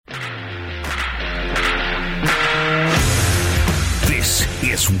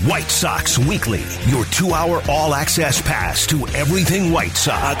It's White Sox Weekly, your 2-hour all-access pass to everything White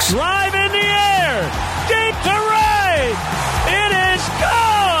Sox. Live in the air, deep to right, it is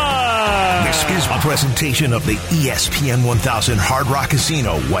gone! This is a presentation of the ESPN 1000 Hard Rock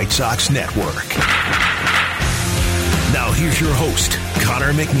Casino White Sox Network. Now here's your host,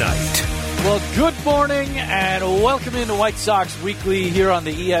 Connor McKnight. Well, good morning and welcome into White Sox Weekly here on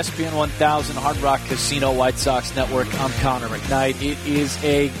the ESPN 1000 Hard Rock Casino White Sox Network. I'm Connor McKnight. It is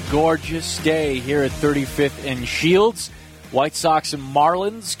a gorgeous day here at 35th and Shields. White Sox and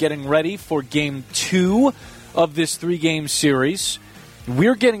Marlins getting ready for Game 2 of this 3-game series.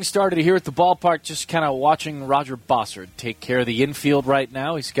 We're getting started here at the ballpark, just kind of watching Roger Bossard take care of the infield right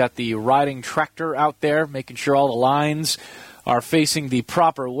now. He's got the riding tractor out there, making sure all the lines are facing the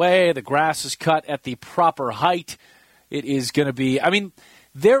proper way. The grass is cut at the proper height. It is going to be,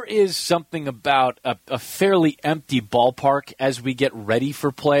 there is something about a fairly empty ballpark as we get ready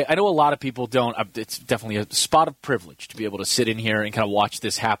for play. I know a lot of people don't. It's definitely a spot of privilege to be able to sit in here and kind of watch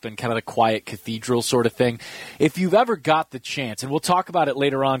this happen, kind of the quiet cathedral sort of thing. If you've ever got the chance, and we'll talk about it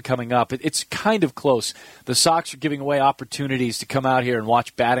later on coming up, it's kind of close. The Sox are giving away opportunities to come out here and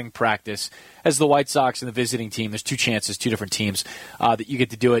watch batting practice as the White Sox and the visiting team. There's two chances, two different teams that you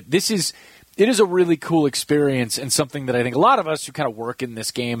get to do it. It is a really cool experience and something that I think a lot of us who kind of work in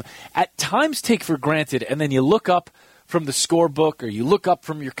this game at times take for granted, and then you look up from the scorebook or you look up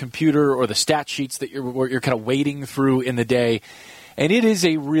from your computer or the stat sheets that you're kind of wading through in the day, and it is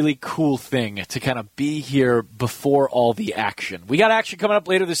a really cool thing to kind of be here before all the action. We got action coming up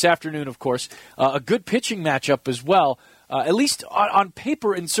later this afternoon, of course. A good pitching matchup as well. At least on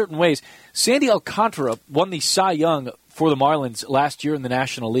paper in certain ways. Sandy Alcantara won the Cy Young for the Marlins last year in the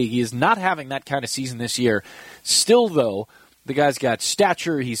National League. He is not having that kind of season this year. Still, though, the guy's got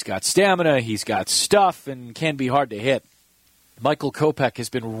stature, he's got stamina, he's got stuff, and can be hard to hit. Michael Kopech has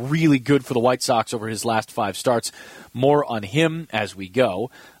been really good for the White Sox over his last 5 starts. More on him as we go.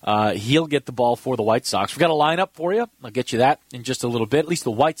 He'll get the ball for the White Sox. We've got a lineup for you. I'll get you that in just a little bit. At least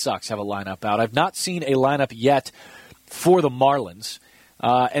the White Sox have a lineup out. I've not seen a lineup yet for the Marlins.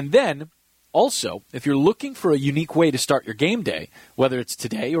 And then, also, if you're looking for a unique way to start your game day, whether it's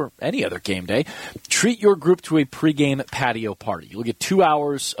today or any other game day, treat your group to a pregame patio party. You'll get 2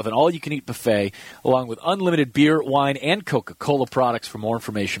 hours of an all-you-can-eat buffet, along with unlimited beer, wine, and Coca-Cola products. For more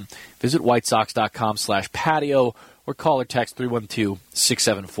information, visit whitesox.com/patio or call or text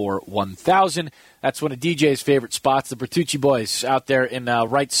 312-674-1000. That's one of DJ's favorite spots, the Bertucci boys out there in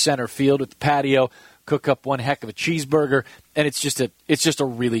right center field with the patio. Cook up one heck of a cheeseburger, and it's just a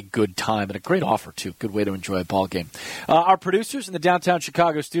really good time and a great offer, too. Good way to enjoy a ball game. Our producers in the downtown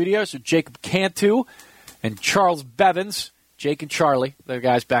Chicago studios are Jacob Cantu and Charles Bevins. Jake and Charlie, they're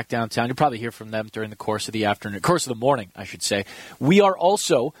guys back downtown. You'll probably hear from them during the course of the morning, I should say. We are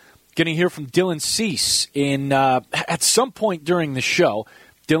also going to hear from Dylan Cease at some point during the show.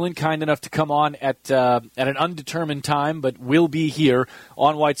 Dylan, kind enough to come on at an undetermined time, but will be here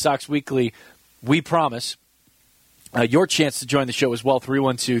on White Sox Weekly. We promise. Your chance to join the show as well,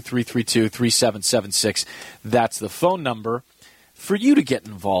 312-332-3776. That's the phone number for you to get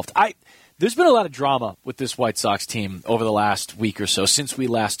involved. There's been a lot of drama with this White Sox team over the last week or so, since we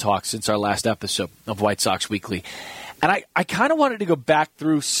last talked, since our last episode of White Sox Weekly. And I kind of wanted to go back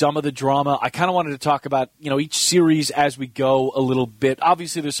through some of the drama. I kind of wanted to talk about, each series as we go a little bit.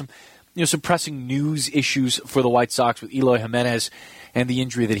 Obviously, there's some pressing news issues for the White Sox with Eloy Jimenez and the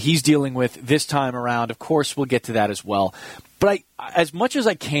injury that he's dealing with this time around. Of course, we'll get to that as well. But as much as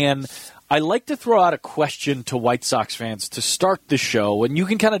I can, I like to throw out a question to White Sox fans to start the show, and you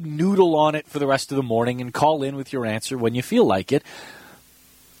can kind of noodle on it for the rest of the morning and call in with your answer when you feel like it.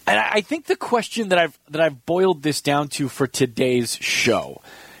 And I think the question that I've boiled this down to for today's show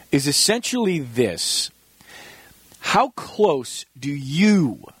is essentially this: how close do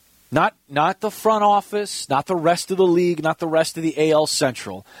you, not the front office, not the rest of the league, not the rest of the AL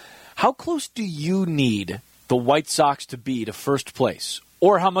Central, how close do you need the White Sox to be to first place?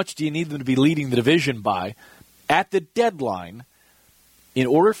 Or how much do you need them to be leading the division by at the deadline in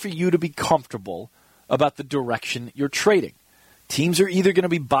order for you to be comfortable about the direction you're trading? Teams are either going to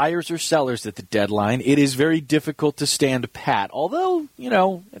be buyers or sellers at the deadline. It is very difficult to stand pat, although,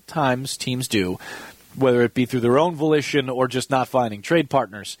 at times teams do, whether it be through their own volition or just not finding trade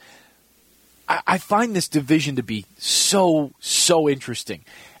partners. I find this division to be so interesting.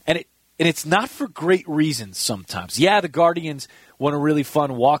 And it's not for great reasons sometimes. Yeah, the Guardians won a really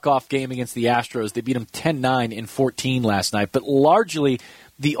fun walk-off game against the Astros. They beat them 10-9 in 14 last night. But largely,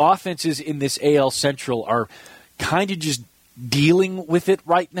 the offenses in this AL Central are kind of just dealing with it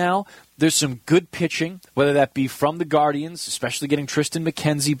right now. There's some good pitching, whether that be from the Guardians, especially getting Tristan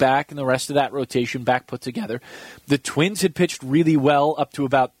McKenzie back and the rest of that rotation back put together. The Twins had pitched really well up to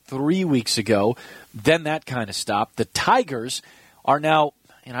about 3 weeks ago. Then that kind of stopped. The Tigers are now,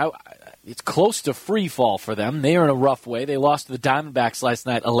 it's close to free fall for them. They are in a rough way. They lost to the Diamondbacks last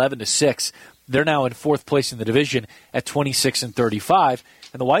night 11-6. They're now in fourth place in the division at 26-35.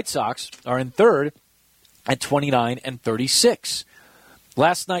 And the White Sox are in third at 29-36.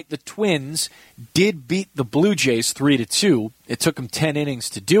 Last night, the Twins did beat the Blue Jays 3-2. It took them 10 innings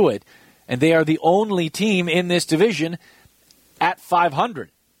to do it, and they are the only team in this division at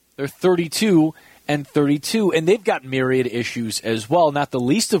 500. They're 32-32, and they've got myriad issues as well, not the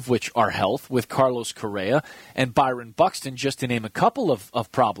least of which are health with Carlos Correa and Byron Buxton, just to name a couple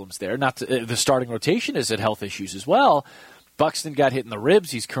of problems there. The starting rotation is at health issues as well. Buxton got hit in the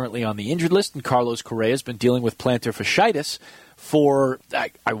ribs. He's currently on the injured list, and Carlos Correa has been dealing with plantar fasciitis for,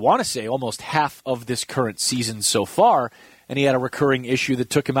 I want to say, almost half of this current season so far, and he had a recurring issue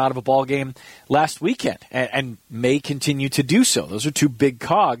that took him out of a ball game last weekend and may continue to do so. Those are two big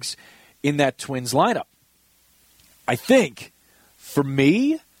cogs in that Twins lineup. I think, for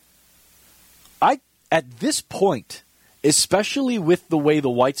me, at this point, especially with the way the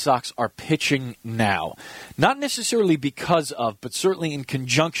White Sox are pitching now, not necessarily because of, but certainly in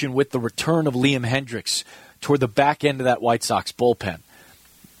conjunction with the return of Liam Hendriks toward the back end of that White Sox bullpen.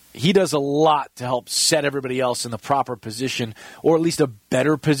 He does a lot to help set everybody else in the proper position, or at least a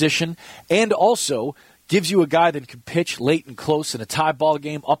better position, and also gives you a guy that can pitch late and close in a tie ball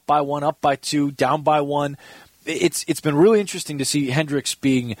game, up by 1, up by 2, down by 1. It's been really interesting to see Hendriks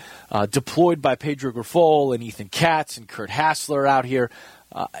being deployed by Pedro Grifol and Ethan Katz and Kurt Hassler out here.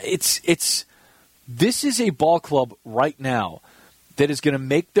 This is a ball club right now that is going to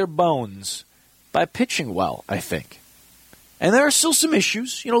make their bones by pitching well, I think. And there are still some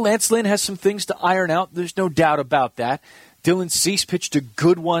issues. Lance Lynn has some things to iron out. There's no doubt about that. Dylan Cease pitched a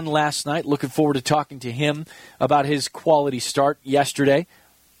good one last night. Looking forward to talking to him about his quality start yesterday.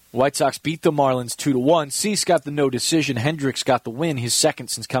 White Sox beat the Marlins 2-1. Cease got the no decision. Hendriks got the win, his second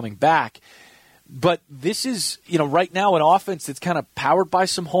since coming back. But this is, right now an offense that's kind of powered by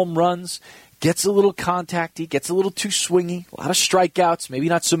some home runs, gets a little contacty, gets a little too swingy, a lot of strikeouts, maybe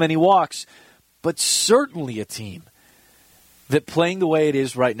not so many walks, but certainly a team that playing the way it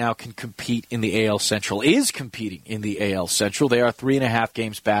is right now can compete in the AL Central, is competing in the AL Central. They are 3.5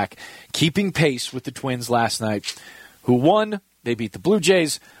 games back, keeping pace with the Twins last night, who won. They beat the Blue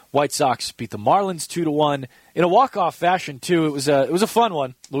Jays. White Sox beat the Marlins 2-1 in a walk-off fashion, too. It was a fun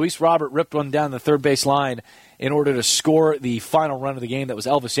one. Luis Robert ripped one down the third base line in order to score the final run of the game. That was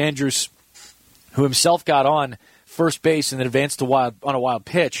Elvis Andrus, who himself got on first base and then advanced on a wild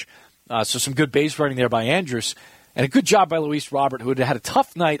pitch. So some good base running there by Andrus. And a good job by Luis Robert, who had had a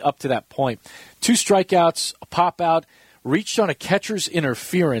tough night up to that point. 2 strikeouts, a pop-out, reached on a catcher's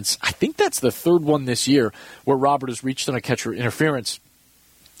interference. I think that's the third one this year where Robert has reached on a catcher interference.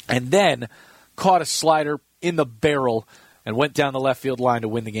 And then caught a slider in the barrel and went down the left field line to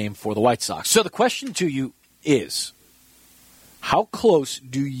win the game for the White Sox. So the question to you is, how close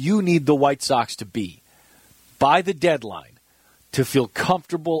do you need the White Sox to be by the deadline to feel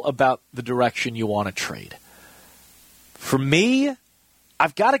comfortable about the direction you want to trade? For me,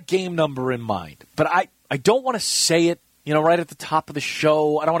 I've got a game number in mind, but I don't want to say it, right at the top of the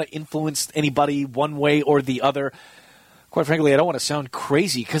show. I don't want to influence anybody one way or the other. Quite frankly, I don't want to sound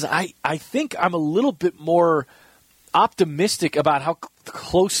crazy because I think I'm a little bit more optimistic about how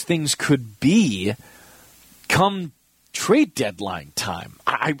close things could be come trade deadline time.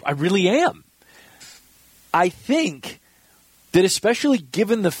 I really am. I think that especially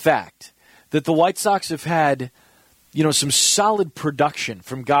given the fact that the White Sox have had some solid production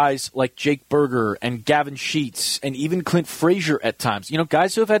from guys like Jake Berger and Gavin Sheets and even Clint Frazier at times.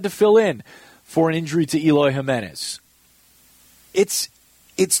 Guys who have had to fill in for an injury to Eloy Jimenez. It's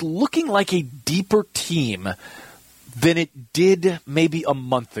looking like a deeper team than it did maybe a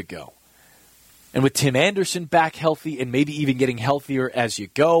month ago. And with Tim Anderson back healthy and maybe even getting healthier as you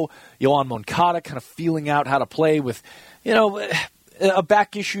go, Yohan Moncada kind of feeling out how to play with, a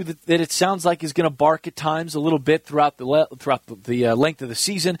back issue that it sounds like is going to bark at times a little bit throughout the length of the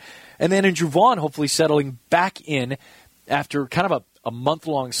season. And then Andrew Vaughn hopefully settling back in after kind of a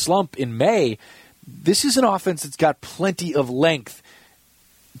month-long slump in May. This is an offense that's got plenty of length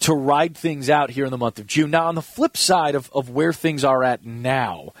to ride things out here in the month of June. Now, on the flip side of where things are at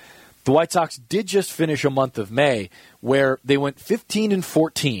now, the White Sox did just finish a month of May where they went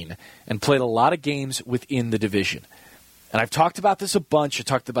 15-14 and played a lot of games within the division. And I've talked about this a bunch. I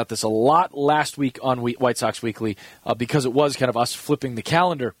talked about this a lot last week on White Sox Weekly because it was kind of us flipping the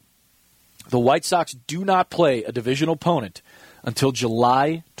calendar. The White Sox do not play a divisional opponent until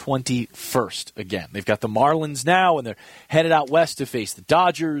July 21st again. They've got the Marlins now, and they're headed out west to face the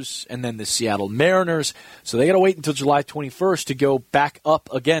Dodgers and then the Seattle Mariners. So they got to wait until July 21st to go back up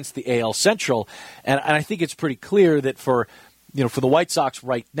against the AL Central. And I think it's pretty clear that for the White Sox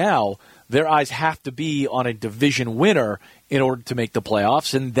right now, their eyes have to be on a division winner in order to make the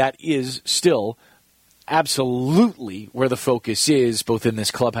playoffs, and that is still absolutely where the focus is, both in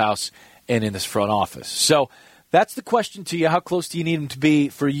this clubhouse and in this front office. So that's the question to you. How close do you need them to be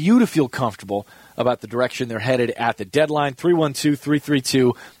for you to feel comfortable about the direction they're headed at the deadline?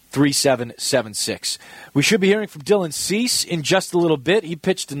 312-332-3776. We should be hearing from Dylan Cease in just a little bit. He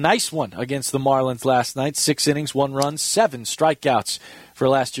pitched a nice one against the Marlins last night. 6 innings, 1 run, 7 strikeouts for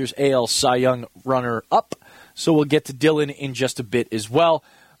last year's AL Cy Young runner-up. So we'll get to Dylan in just a bit as well.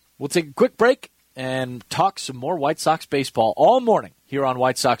 We'll take a quick break and talk some more White Sox baseball all morning here on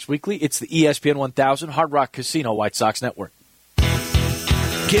White Sox Weekly. It's the ESPN 1000 Hard Rock Casino White Sox Network.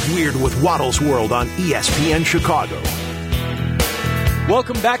 Get weird with Waddle's World on ESPN Chicago.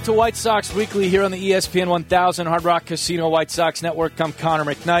 Welcome back to White Sox Weekly here on the ESPN 1000 Hard Rock Casino White Sox Network. I'm Connor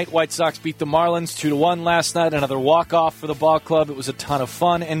McKnight. White Sox beat the Marlins 2-1 last night. Another walk-off for the ball club. It was a ton of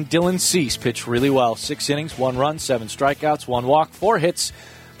fun, and Dylan Cease pitched really well. 6 innings, 1 run, 7 strikeouts, 1 walk, 4 hits.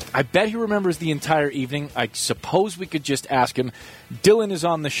 I bet he remembers the entire evening. I suppose we could just ask him. Dylan is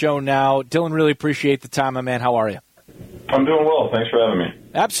on the show now. Dylan, really appreciate the time, my man. How are you? I'm doing well. Thanks for having me.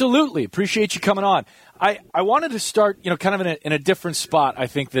 Absolutely. Appreciate you coming on. I wanted to start, kind of in a different spot, I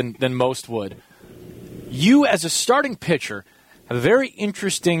think, than most would. You, as a starting pitcher, have a very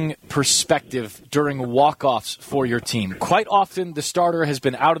interesting perspective during walk-offs for your team. Quite often, the starter has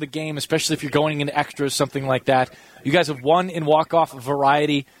been out of the game, especially if you're going into extras, something like that. You guys have won in walk-off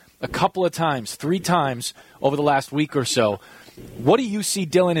variety a couple of times, 3 times over the last week or so. What do you see,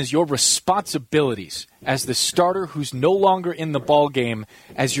 Dylan, as your responsibilities as the starter who's no longer in the ball game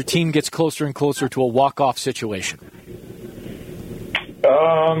as your team gets closer and closer to a walk-off situation?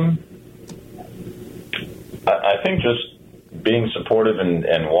 I think just being supportive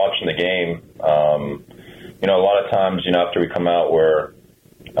and watching the game. A lot of times, after we come out, we're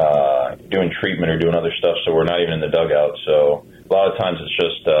doing treatment or doing other stuff, so we're not even in the dugout. So a lot of times it's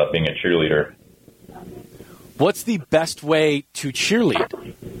just being a cheerleader. What's the best way to cheerlead?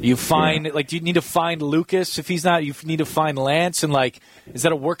 Do you need to find Lucas if he's not? You need to find Lance, and is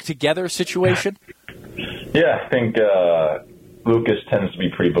that a work together situation? Yeah, I think Lucas tends to be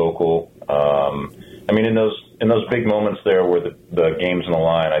pretty vocal. In those big moments there where the game's on the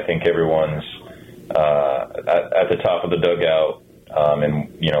line, I think everyone's at the top of the dugout,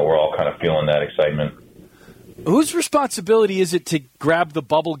 and we're all kind of feeling that excitement. Whose responsibility is it to grab the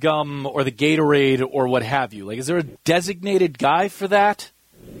bubble gum or the Gatorade or what have you? Is there a designated guy for that?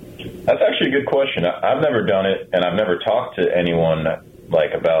 That's actually a good question. I've never done it, and I've never talked to anyone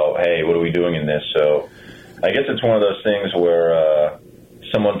about, hey, what are we doing in this? So I guess it's one of those things where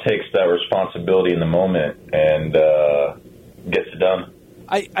someone takes that responsibility in the moment and gets it done.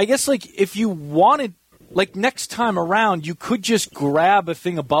 I guess if you wanted. Next time around, you could just grab a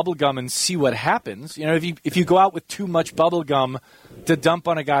thing of bubble gum and see what happens. If you go out with too much bubble gum to dump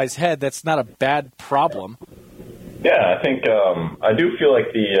on a guy's head, that's not a bad problem. Yeah, I think I do feel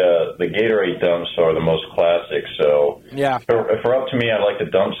like the Gatorade dumps are the most classic. So yeah, if it were up to me, I'd like to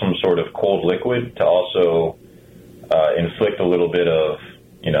dump some sort of cold liquid to also inflict a little bit of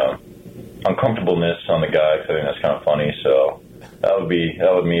uncomfortableness on the guy. Because I think that's kind of funny. So. That would be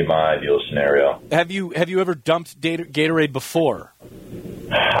my ideal scenario. Have you ever dumped Gatorade before?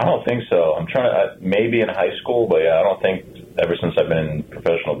 I don't think so. I'm trying to maybe in high school, but I don't think ever since I've been in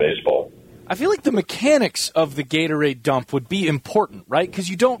professional baseball. I feel like the mechanics of the Gatorade dump would be important, right? Because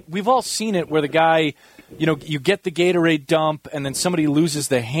we've all seen it where the guy, you get the Gatorade dump and then somebody loses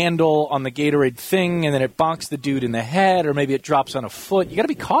the handle on the Gatorade thing and then it bonks the dude in the head or maybe it drops on a foot. You got to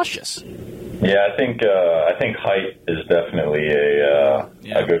be cautious. Yeah, I think height is definitely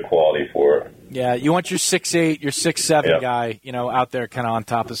a good quality for it. Yeah, you want your 6'8", your 6'7" guy, out there kind of on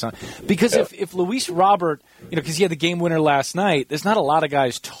top of something. Because if Luis Robert, because he had the game winner last night, there's not a lot of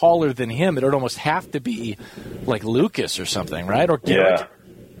guys taller than him. It would almost have to be like Lucas or something, right? Or Garrett. Yeah,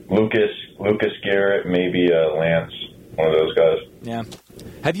 Lucas Garrett, maybe Lance, one of those guys. Yeah.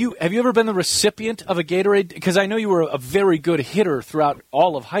 Have you ever been the recipient of a Gatorade? Because I know you were a very good hitter throughout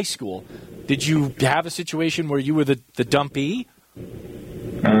all of high school. Did you have a situation where you were the dumpee?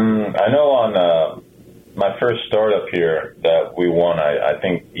 I know on my first start up here that we won, I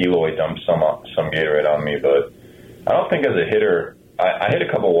think Eloy dumped some Gatorade on me, but I don't think as a hitter, I hit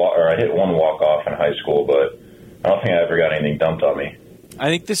I hit one walk-off in high school, but I don't think I ever got anything dumped on me. I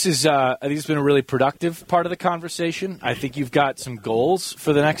think this is. I think it's been a really productive part of the conversation. I think you've got some goals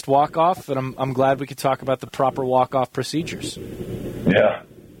for the next walk-off, and I'm glad we could talk about the proper walk-off procedures. Yeah,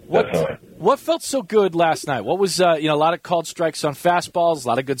 definitely. What felt so good last night? What was a lot of called strikes on fastballs, a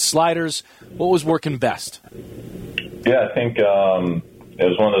lot of good sliders. What was working best? Yeah, I think it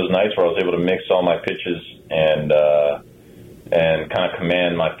was one of those nights where I was able to mix all my pitches and kind of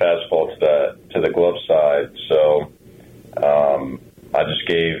command my fastball to the glove side. So I just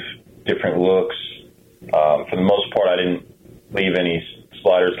gave different looks. For the most part, I didn't leave any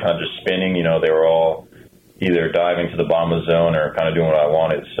sliders kind of just spinning. They were all either diving to the bottom of the zone or kind of doing what I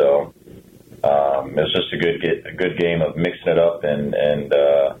wanted. So it was just a good game of mixing it up and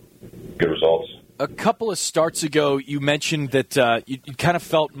good results. A couple of starts ago, you mentioned that you kind of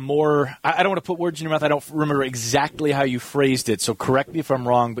felt more. I don't want to put words in your mouth. I don't remember exactly how you phrased it, so correct me if I'm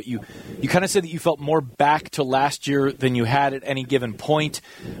wrong. But you kind of said that you felt more back to last year than you had at any given point.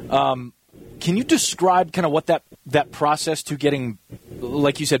 Can you describe kind of what that process to getting,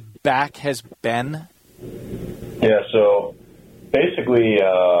 like you said, back has been? Yeah. So basically,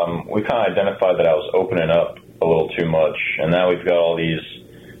 we kind of identified that I was opening up a little too much, and now we've got all these,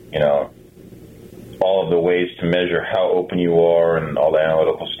 all of the ways to measure how open you are and all the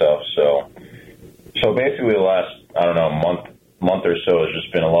analytical stuff. So basically the last, month or so has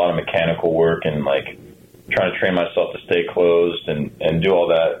just been a lot of mechanical work and like trying to train myself to stay closed and do all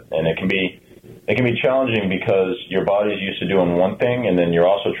that. And it can be challenging because your body's used to doing one thing and then you're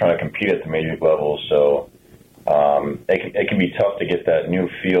also trying to compete at the major level. So it can be tough to get that new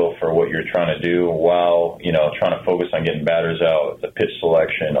feel for what you're trying to do while, trying to focus on getting batters out, the pitch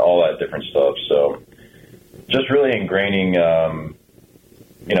selection, all that different stuff. So just really ingraining,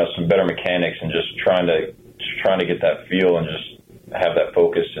 some better mechanics and just trying to get that feel and just have that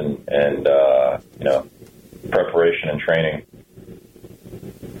focus and preparation and training.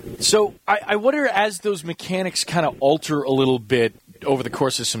 So I wonder, as those mechanics kind of alter a little bit over the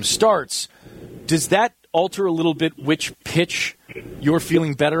course of some starts, does that alter a little bit which pitch you're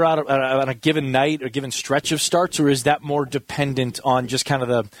feeling better out on a given night or given stretch of starts, or is that more dependent on just kind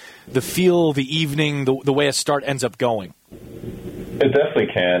of the feel, the evening, the way a start ends up going? It definitely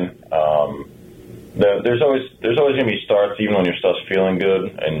can. There's always going to be starts, even when your stuff's feeling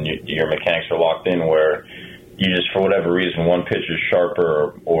good and your mechanics are locked in, where you just, for whatever reason, one pitch is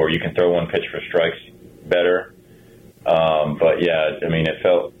sharper or you can throw one pitch for strikes better. But yeah, it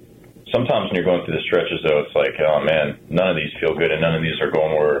felt. Sometimes when you're going through the stretches, though, it's like, oh, man, none of these feel good and none of these are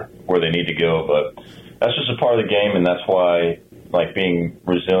going where they need to go. But that's just a part of the game, and that's why, being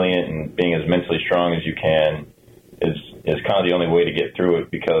resilient and being as mentally strong as you can is kind of the only way to get through it,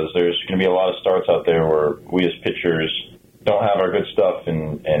 because there's going to be a lot of starts out there where we as pitchers don't have our good stuff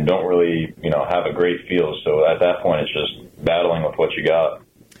and don't really, have a great feel. So at that point, it's just battling with what you got.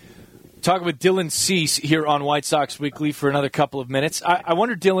 Talking with Dylan Cease here on White Sox Weekly for another couple of minutes. I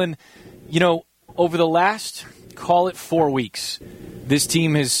wonder, Dylan, over the last, call it 4 weeks, this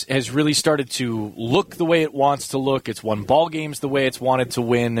team has really started to look the way it wants to look. It's won ball games the way it's wanted to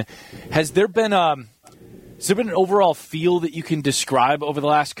win. Has there been an overall feel that you can describe over the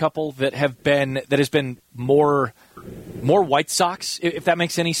last couple that has been more White Sox, if that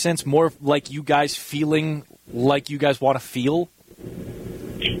makes any sense, more like you guys feeling like you guys want to feel?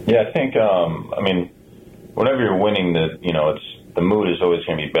 Yeah, I think, whenever you're winning, the mood is always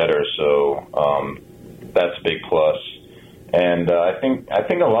going to be better. So that's a big plus. And I think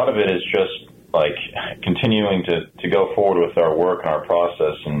a lot of it is just like continuing to go forward with our work and our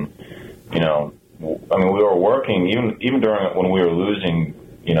process. And we were working even during when we were losing.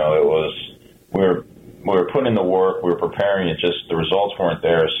 It was we were putting in the work, we were preparing. It just the results weren't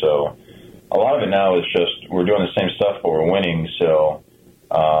there. So a lot of it now is just we're doing the same stuff, but we're winning. So.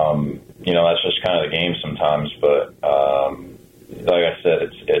 That's just kind of the game sometimes, but like I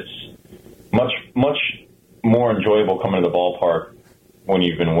said, it's much more enjoyable coming to the ballpark when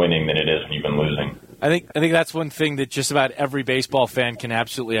you've been winning than it is when you've been losing. I think that's one thing that just about every baseball fan can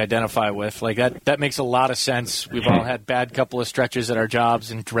absolutely identify with. Like that makes a lot of sense. We've all had bad couple of stretches at our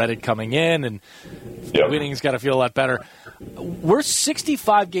jobs and dreaded coming in, and winning's got to feel a lot better. We're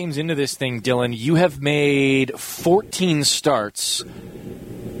 65 games into this thing, Dylan. You have made 14 starts.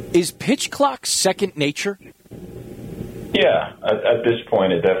 Is pitch clock second nature? Yeah, at this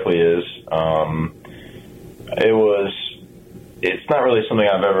point it definitely is. It's not really something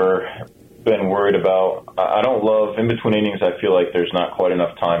I've ever been worried about. I don't love in between innings. I feel like there's not quite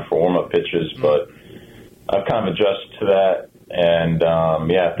enough time for warm-up pitches, but I've kind of adjusted to that. And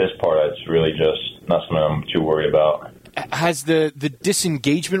at this part, it's really just not something I'm too worried about. Has the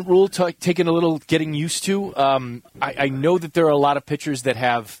disengagement rule taken a little getting used to? I know that there are a lot of pitchers that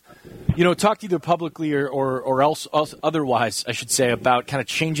have, talked either publicly or else otherwise, I should say, about kind of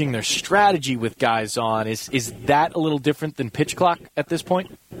changing their strategy with guys on. Is that a little different than pitch clock at this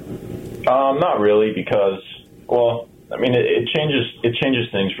point? Not really, because, it changes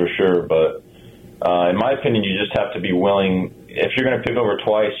things for sure, but in my opinion, you just have to be willing. If you're going to pick over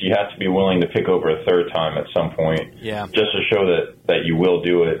twice, you have to be willing to pick over a third time at some point, just to show that you will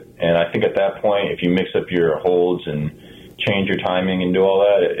do it. And I think at that point, if you mix up your holds and change your timing and do all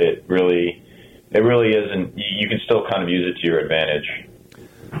that, it really isn't. You can still kind of use it to your advantage.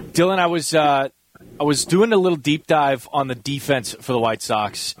 Dylan, I was doing a little deep dive on the defense for the White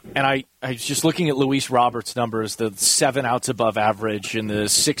Sox, and I was just looking at Luis Roberts' numbers, the 7 outs above average and the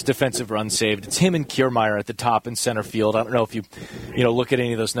 6 defensive runs saved. It's him and Kiermaier at the top in center field. I don't know if you look at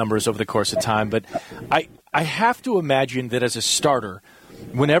any of those numbers over the course of time, but I have to imagine that as a starter,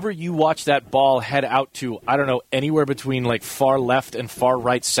 whenever you watch that ball head out to, I don't know, anywhere between like far left and far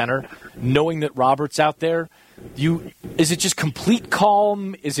right center, knowing that Roberts out there, is it just complete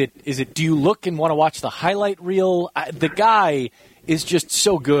calm? Is it? Do you look and want to watch the highlight reel? The guy is just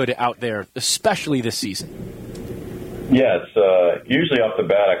so good out there, especially this season. Yeah, it's usually off the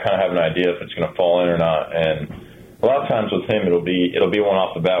bat I kind of have an idea if it's going to fall in or not, and a lot of times with him it'll be one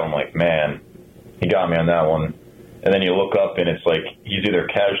off the bat where I'm like, man, he got me on that one, and then you look up and it's like he's either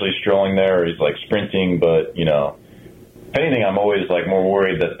casually strolling there or he's like sprinting, but if anything, I'm always like more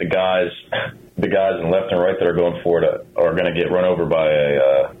worried that the guys in left and right that are going for it are going to get run over by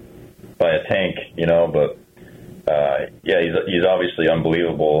a tank, But he's obviously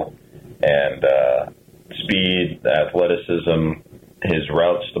unbelievable, and speed, athleticism, his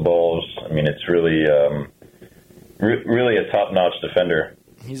routes to balls. I mean, it's really really a top-notch defender.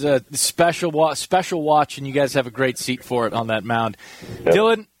 He's a special watch, and you guys have a great seat for it on that mound. Yep.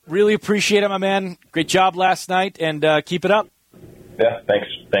 Dylan, really appreciate it, my man. Great job last night, and keep it up. Yeah, thanks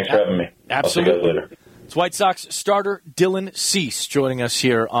for having me. Absolutely. I'll see you guys later. It's White Sox starter Dylan Cease joining us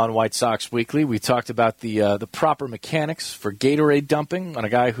here on White Sox Weekly. We talked about the proper mechanics for Gatorade dumping on a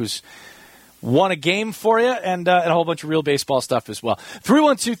guy who's won a game for you, and a whole bunch of real baseball stuff as well.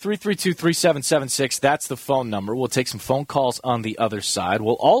 312-332-3776, that's the phone number. We'll take some phone calls on the other side.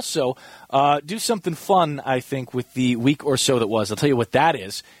 We'll also do something fun, I think, with the week or so that was. I'll tell you what that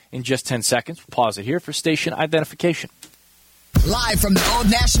is in just 10 seconds. We'll pause it here for station identification. Live from the Old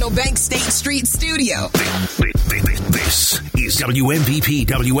National Bank State Street studio. This is WMVP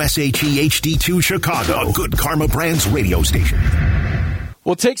WSHE HD2 Chicago, a Good Karma Brands radio station.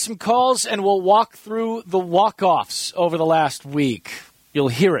 We'll take some calls and we'll walk through the walk-offs over the last week. You'll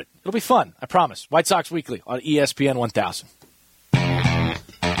hear it. It'll be fun, I promise. White Sox Weekly on ESPN 1000.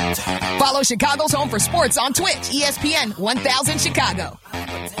 Follow Chicago's Home for Sports on Twitch, ESPN 1000 Chicago.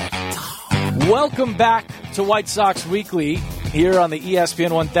 Welcome back to White Sox Weekly here on the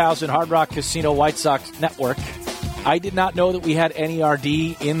ESPN 1000 Hard Rock Casino White Sox Network. I did not know that we had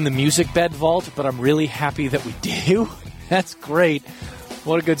NERD in the music bed vault, but I'm really happy that we do. That's great.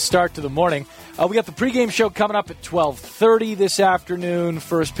 What a good start to the morning. We got the pregame show coming up at 12:30 this afternoon.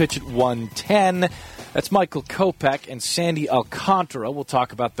 First pitch at 1:10. That's Michael Kopech and Sandy Alcantara. We'll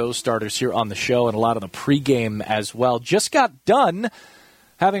talk about those starters here on the show and a lot of the pregame as well. Just got done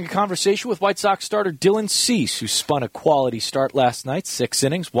having a conversation with White Sox starter Dylan Cease, who spun a quality start last night. 6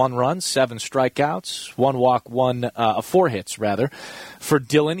 innings, 1 run, 7 strikeouts, 1 walk, 4 hits, rather, for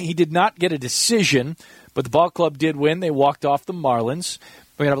Dylan. He did not get a decision, but the ball club did win. They walked off the Marlins.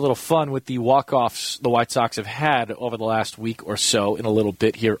 We're going to have a little fun with the walk-offs the White Sox have had over the last week or so in a little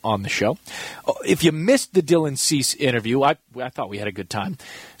bit here on the show. If you missed the Dylan Cease interview, I thought we had a good time.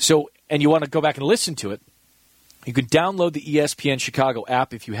 And you want to go back and listen to it, you can download the ESPN Chicago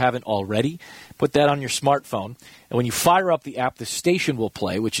app if you haven't already. Put that on your smartphone. And when you fire up the app, the station will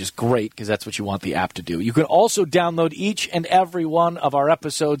play, which is great because that's what you want the app to do. You can also download each and every one of our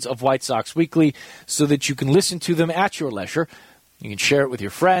episodes of White Sox Weekly so that you can listen to them at your leisure. You can share it with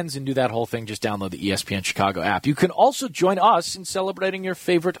your friends and do that whole thing. Just download the ESPN Chicago app. You can also join us in celebrating your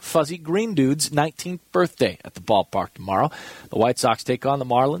favorite Fuzzy Green Dude's 19th birthday at the ballpark tomorrow. The White Sox take on the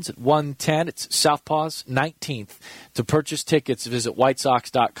Marlins at 1:10. It's Southpaw's 19th. To purchase tickets, visit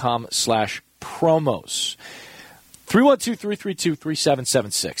whitesox.com/promos.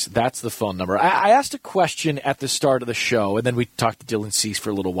 312-332-3776. That's the phone number. I asked a question at the start of the show, and then we talked to Dylan Cease for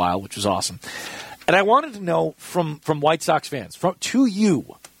a little while, which was awesome. And I wanted to know from White Sox fans, to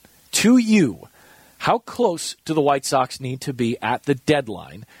you, how close do the White Sox need to be at the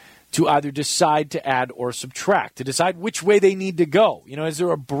deadline to either decide to add or subtract, to decide which way they need to go. Is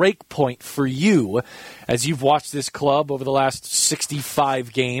there a break point for you as you've watched this club over the last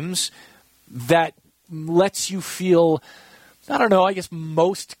 65 games that lets you feel, I don't know, I guess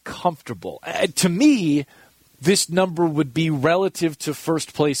most comfortable? To me, this number would be relative to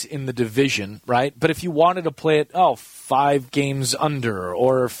first place in the division, right? But if you wanted to play it, 5 games under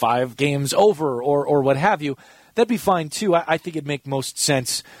or 5 games over or what have you, that'd be fine too. I think it'd make most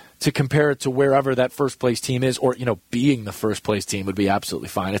sense to compare it to wherever that first place team is, or, being the first place team would be absolutely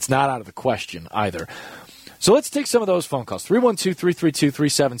fine. It's not out of the question either. So let's take some of those phone calls.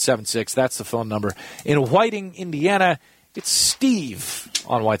 312-332-3776. That's the phone number. In Whiting, Indiana, it's Steve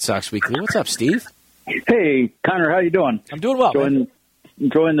on White Sox Weekly. What's up, Steve? Hey, Connor, how you doing? I'm doing well.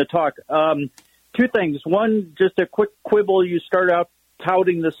 Enjoying the talk. 2 things. One, just a quick quibble. You start out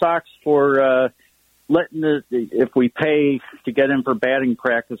touting the Sox for if we pay to get in for batting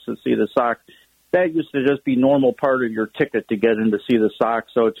practice to see the Sox. That used to just be normal part of your ticket to get in to see the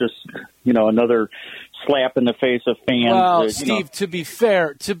Sox. So it's just, another slap in the face of fans. Well, Steve, to be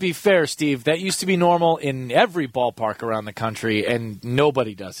fair, Steve, that used to be normal in every ballpark around the country, and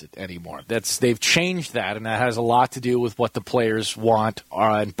nobody does it anymore. They've changed that, and that has a lot to do with what the players want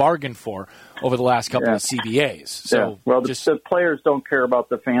and bargain for over the last couple of CBAs. So, the players don't care about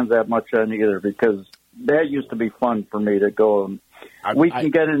the fans that much either, because that used to be fun for me to go. We can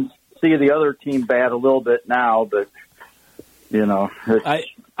get in, see the other team bat a little bit now, but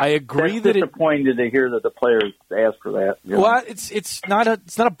I agree that's that disappointing to hear that the players ask for that. Well, it's not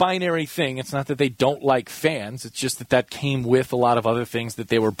a binary thing. It's not that they don't like fans. It's just that came with a lot of other things that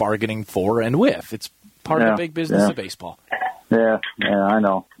they were bargaining for and with. It's part of the big business of baseball. Yeah, I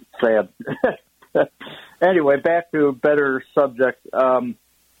know. Sad. Anyway, back to a better subject.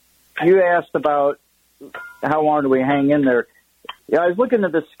 You asked about how long do we hang in there. Yeah, I was looking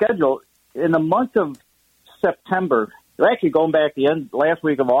at the schedule. In the month of September, actually going back the last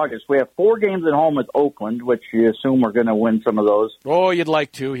week of August, we have 4 games at home with Oakland, which you assume we're going to win some of those. Oh, you'd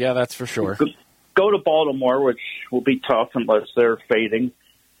like to. Yeah, that's for sure. Go to Baltimore, which will be tough unless they're fading.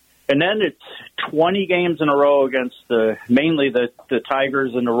 And then it's 20 games in a row against mainly the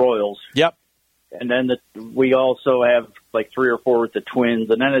Tigers and the Royals. Yep. And then we also have like 3 or 4 with the Twins.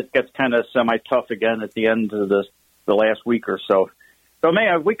 And then it gets kind of semi-tough again at the end of the last week or so. So,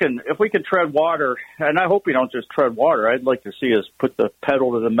 man, if we can tread water, and I hope we don't just tread water. I'd like to see us put the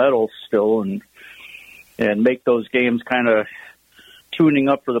pedal to the metal still and make those games kind of tuning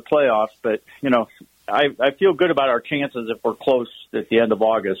up for the playoffs. But, I feel good about our chances if we're close at the end of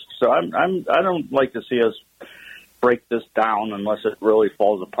August. So I don't like to see us break this down unless it really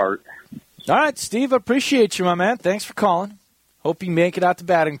falls apart. All right, Steve, I appreciate you, my man. Thanks for calling. Hope you make it out to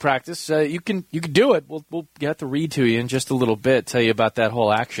batting practice. You can do it. We'll get to read to you in just a little bit, tell you about that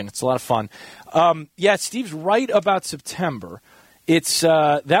whole action. It's a lot of fun. Steve's right about September. It's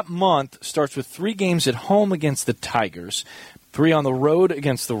that month starts with 3 games at home against the Tigers, 3 on the road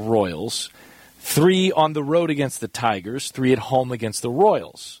against the Royals, 3 on the road against the Tigers, 3 at home against the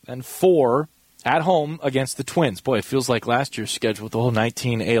Royals, and 4 at home against the Twins. Boy, it feels like last year's schedule with the whole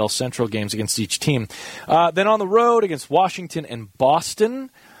 19 AL Central games against each team. Then on the road against Washington and Boston.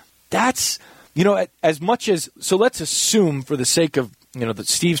 That's, as much as, so let's assume for the sake of, that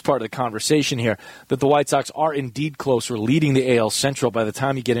Steve's part of the conversation here, that the White Sox are indeed closer, leading the AL Central by the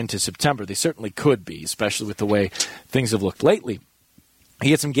time you get into September. They certainly could be, especially with the way things have looked lately.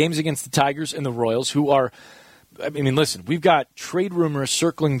 He had some games against the Tigers and the Royals, who are, listen, we've got trade rumors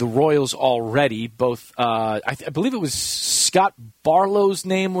circling the Royals already. Both, I believe it was Scott Barlow's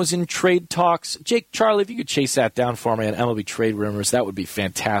name was in trade talks. Charlie, if you could chase that down for me on MLB trade rumors, that would be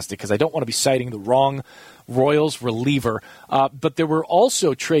fantastic, because I don't want to be citing the wrong Royals reliever. But there were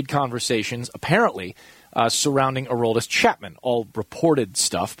also trade conversations, apparently, surrounding Aroldis Chapman, all reported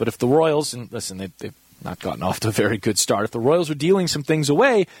stuff. But if the Royals, and listen, they've not gotten off to a very good start. If the Royals are dealing some things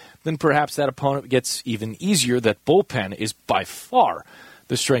away, then perhaps that opponent gets even easier. That bullpen is by far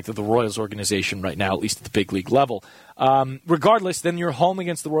the strength of the Royals organization right now, at least at the big league level. Regardless, then you're home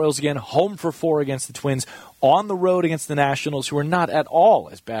against the Royals again, home for 4 against the Twins, on the road against the Nationals, who are not at all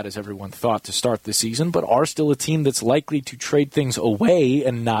as bad as everyone thought to start the season, but are still a team that's likely to trade things away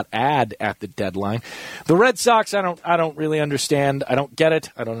and not add at the deadline. The Red Sox, I don't really understand. I don't get it.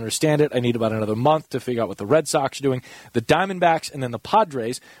 I don't understand it. I need about another month to figure out what the Red Sox are doing. The Diamondbacks and then the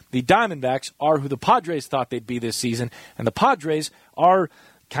Padres. The Diamondbacks are who the Padres thought they'd be this season, and the Padres are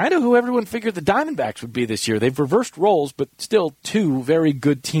kind of who everyone figured the Diamondbacks would be this year. They've reversed roles, but still 2 very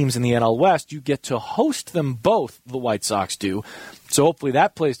good teams in the NL West. You get to host them both, the White Sox do. So hopefully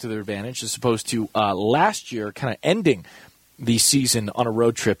that plays to their advantage, as opposed to last year kind of ending the season on a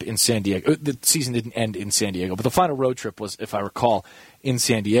road trip in San Diego. The season didn't end in San Diego, but the final road trip was, if I recall, in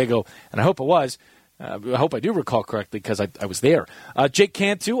San Diego, and I hope it was. I hope I do recall correctly because I was there. Jake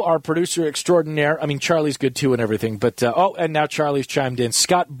Cantu, our producer extraordinaire. I mean, Charlie's good too and everything, but and now Charlie's chimed in.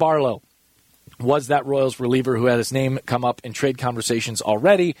 Scott Barlow was that Royals reliever who had his name come up in trade conversations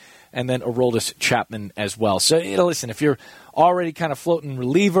already, and then Aroldis Chapman as well. So, listen, if you're already kind of floating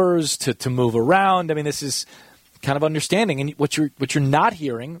relievers to move around, I mean, this is kind of understanding. And what you're not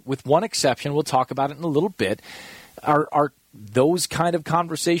hearing, with one exception, we'll talk about it in a little bit, are those kind of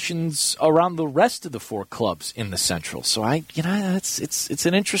conversations around the rest of the four clubs in the Central. So it's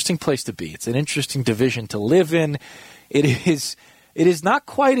an interesting place to be. It's an interesting division to live in. It is not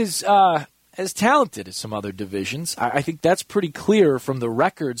quite as talented as some other divisions. I think that's pretty clear from the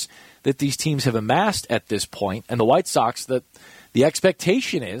records that these teams have amassed at this point. And the White Sox, the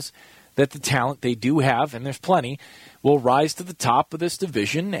expectation is that the talent they do have, and there's plenty, will rise to the top of this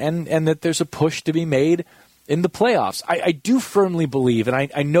division, and that there's a push to be made in the playoffs. I do firmly believe,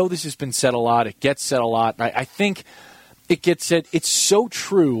 and I know this has been said a lot, it gets said a lot, and I think it gets said, it's so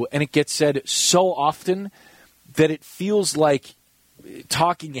true, and it gets said so often that it feels like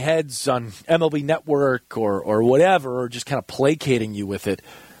talking heads on MLB Network or whatever, or just kind of placating you with it.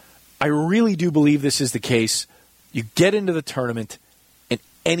 I really do believe this is the case. You get into the tournament, and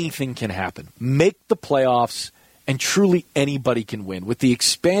anything can happen. Make the playoffs, and truly anybody can win. With the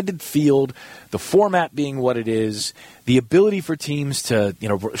expanded field, the format being what it is, the ability for teams to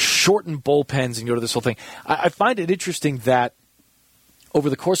shorten bullpens and go to this whole thing. I find it interesting that over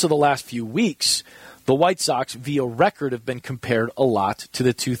the course of the last few weeks, the White Sox, via record, have been compared a lot to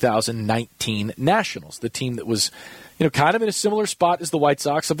the 2019 Nationals, the team that was kind of in a similar spot as the White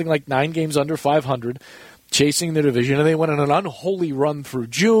Sox, something like 9 games under 500, chasing their division, and they went on an unholy run through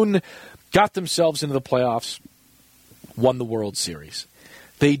June, got themselves into the playoffs, won the World Series.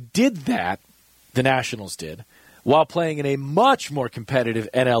 They did that, the Nationals did, while playing in a much more competitive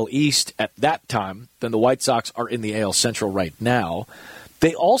NL East at that time than the White Sox are in the AL Central right now.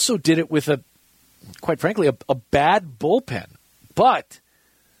 They also did it with quite frankly, a bad bullpen. But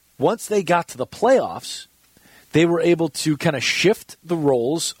once they got to the playoffs, they were able to kind of shift the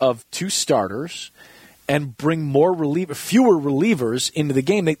roles of 2 starters and bring fewer relievers into the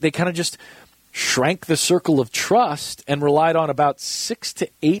game. They kind of just shrank the circle of trust and relied on about 6 to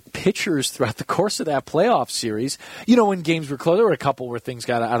 8 pitchers throughout the course of that playoff series. When games were close, there were a couple where things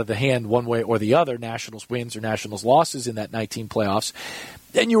got out of the hand one way or the other, Nationals wins or Nationals losses in that 19 playoffs.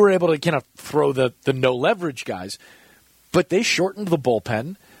 And you were able to kind of throw the no-leverage guys. But they shortened the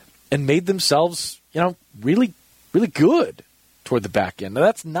bullpen and made themselves, really, really good toward the back end. Now,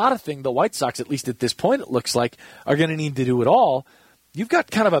 that's not a thing the White Sox, at least at this point, it looks like, are going to need to do at all. You've got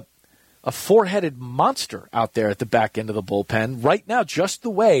kind of a 4-headed monster out there at the back end of the bullpen right now, just the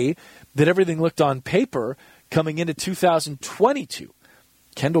way that everything looked on paper coming into 2022.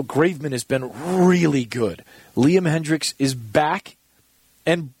 Kendall Graveman has been really good. Liam Hendriks is back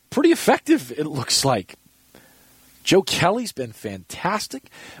and pretty effective, it looks like. Joe Kelly's been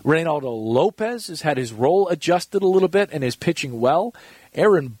fantastic. Reynaldo Lopez has had his role adjusted a little bit and is pitching well.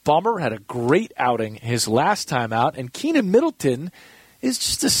 Aaron Bummer had a great outing his last time out. And Keenan Middleton is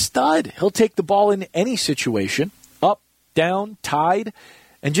just a stud. He'll take the ball in any situation, up, down, tied,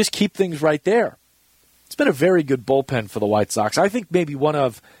 and just keep things right there. It's been a very good bullpen for the White Sox. I think maybe one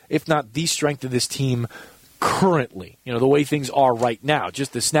of, if not the strength of this team currently, the way things are right now.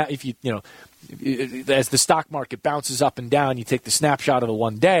 Just the snap, if as the stock market bounces up and down, you take the snapshot of the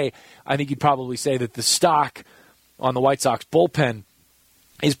one day, I think you'd probably say that the stock on the White Sox bullpen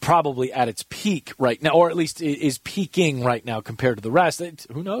is probably at its peak right now, or at least is peaking right now compared to the rest.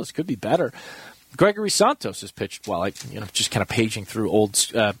 Who knows? Could be better. Gregory Santos has pitched well. Just kind of paging through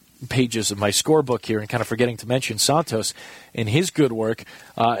old pages of my scorebook here and kind of forgetting to mention Santos in his good work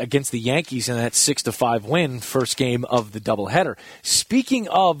against the Yankees in that 6-5 win, first game of the doubleheader. Speaking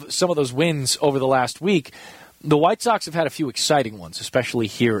of some of those wins over the last week, the White Sox have had a few exciting ones, especially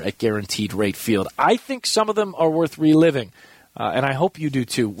here at Guaranteed Rate Field. I think some of them are worth reliving. And I hope you do,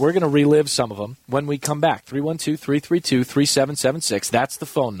 too. We're going to relive some of them when we come back. 312-332-3776. That's the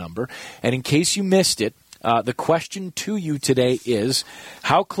phone number. And in case you missed it, the question to you today is,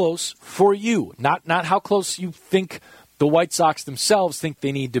 how close for you, not how close you think the White Sox themselves think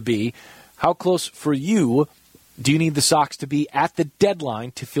they need to be, how close for you do you need the Sox to be at the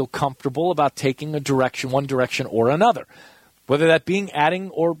deadline to feel comfortable about taking one direction or another, whether that being adding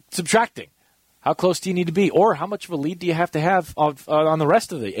or subtracting How close do you need to be? Or how much of a lead do you have on the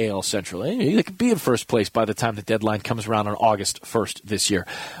rest of the AL Central? They could be in first place by the time the deadline comes around on August 1st this year.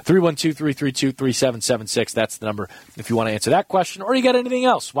 312-332-3776. That's the number if you want to answer that question. Or you got anything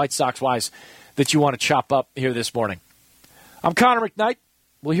else, White Sox-wise, that you want to chop up here this morning. I'm Connor McKnight.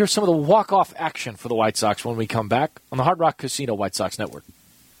 We'll hear some of the walk-off action for the White Sox when we come back on the Hard Rock Casino White Sox Network.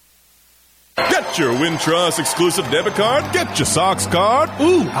 Get your Wintrust exclusive debit card. Get your Sox card.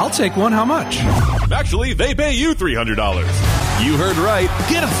 Ooh, I'll take one. How much? Actually, they pay you $300. You heard right.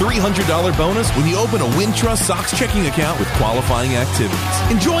 Get a $300 bonus when you open a Wintrust Sox checking account with qualifying activities.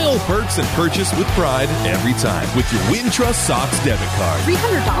 Enjoy all perks and purchase with pride every time with your Wintrust Sox debit card.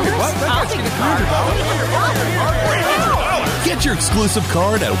 $300? What? I'll take the card. $300. Get your exclusive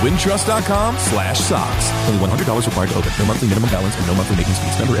card at wintrust.com/Sox. Only $100 required to open. No monthly minimum balance and no monthly maintenance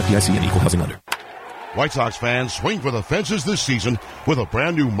fees. Member FDIC and equal housing lender. White Sox fans, swing for the fences this season with a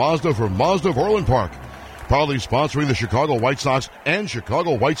brand new Mazda from Mazda of Orland Park. Proudly sponsoring the Chicago White Sox and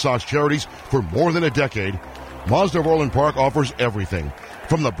Chicago White Sox charities for more than a decade, Mazda of Orland Park offers everything.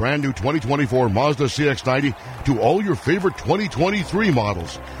 From the brand new 2024 Mazda CX-90 to all your favorite 2023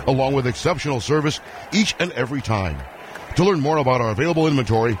 models, along with exceptional service each and every time. To learn more about our available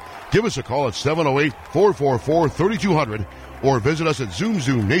inventory, give us a call at 708-444-3200 or visit us at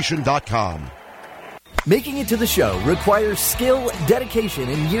zoomzoomnation.com. Making it to the show requires skill, dedication,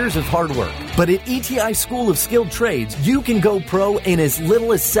 and years of hard work. But at ETI School of Skilled Trades, you can go pro in as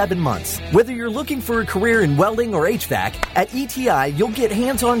little as 7 months. Whether you're looking for a career in welding or HVAC, at ETI, you'll get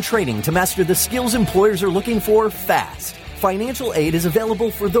hands-on training to master the skills employers are looking for fast. Financial aid is available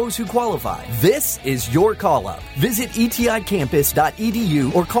for those who qualify. This is your call-up. Visit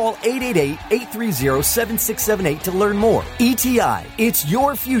eticampus.edu or call 888-830-7678 to learn more. ETI, it's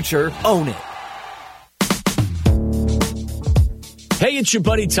your future. Own it. Hey, it's your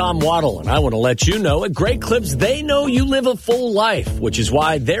buddy Tom Waddle, and I want to let you know at Great Clips, they know you live a full life, which is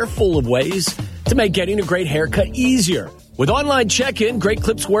why they're full of ways to make getting a great haircut easier. With online check-in, Great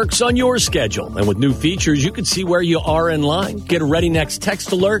Clips works on your schedule. And with new features, you can see where you are in line, get a Ready Next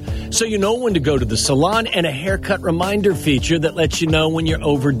text alert so you know when to go to the salon, and a haircut reminder feature that lets you know when you're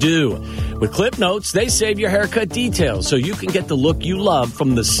overdue. With Clip Notes, they save your haircut details so you can get the look you love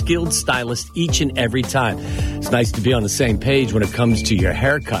from the skilled stylist each and every time. It's nice to be on the same page when it comes to your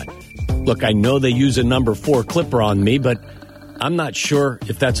haircut. Look, I know they use a number 4 clipper on me, but I'm not sure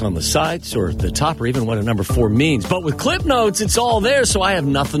if that's on the sides or the top or even what a number 4 means. But with Clip Notes, it's all there, so I have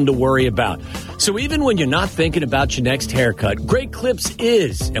nothing to worry about. So even when you're not thinking about your next haircut, Great Clips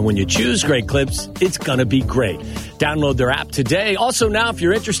is. And when you choose Great Clips, it's going to be great. Download their app today. Also now, if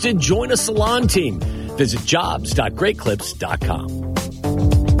you're interested, join a salon team. Visit jobs.greatclips.com.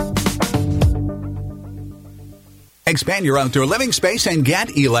 Expand your outdoor living space and get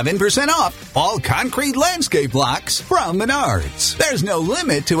 11% off all concrete landscape blocks from Menards. There's no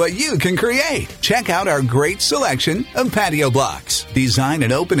limit to what you can create. Check out our great selection of patio blocks. Design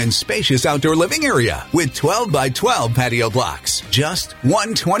an open and spacious outdoor living area with 12 by 12 patio blocks. Just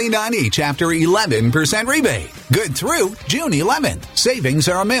 $129 each after 11% rebate. Good through June 11th. Savings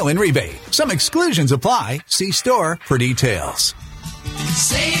are a mail-in rebate. Some exclusions apply. See store for details.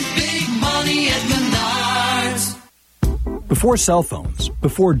 Save big money at Menards. Before cell phones,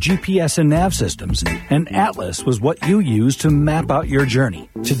 before GPS and nav systems, an atlas was what you used to map out your journey.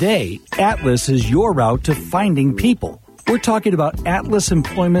 Today, Atlas is your route to finding people. We're talking about Atlas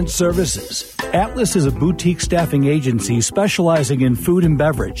Employment Services. Atlas is a boutique staffing agency specializing in food and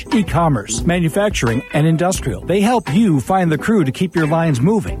beverage, e-commerce, manufacturing, and industrial. They help you find the crew to keep your lines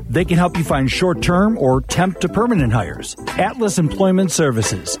moving. They can help you find short-term or temp to permanent hires. Atlas Employment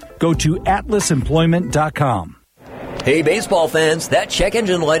Services. Go to atlasemployment.com. Hey, baseball fans, that check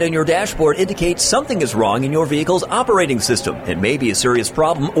engine light on your dashboard indicates something is wrong in your vehicle's operating system. It may be a serious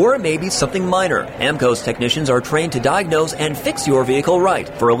problem, or it may be something minor. AMCO's technicians are trained to diagnose and fix your vehicle right.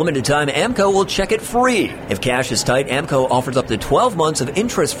 For a limited time, AMCO will check it free. If cash is tight, AMCO offers up to 12 months of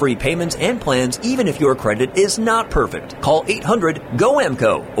interest-free payments and plans, even if your credit is not perfect. Call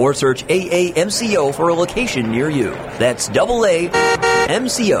 800-GO-AMCO or search AAMCO for a location near you. That's AAMCO,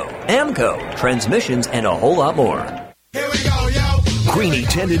 AMCO, transmissions, and a whole lot more. Here we go, yo. Greeny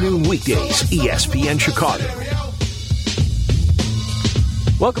 10 to noon weekdays, ESPN Chicago.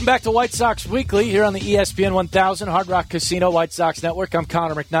 Welcome back to White Sox Weekly here on the ESPN 1000 Hard Rock Casino White Sox Network. I'm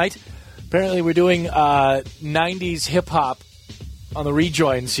Connor McKnight. Apparently we're doing 90s hip-hop on the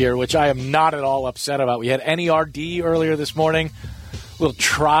rejoins here, which I am not at all upset about. We had NERD earlier this morning, a little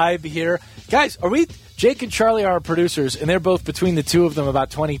Tribe here. Guys, Jake and Charlie are our producers, and they're both, between the two of them, about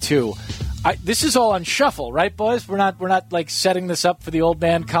 22. This is all on shuffle, right, boys? We're not like setting this up for the old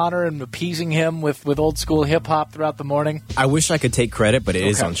man Connor and appeasing him with old school hip hop throughout the morning. I wish I could take credit, but it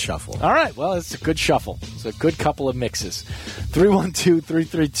is on shuffle. All right, well, it's a good shuffle. It's a good couple of mixes.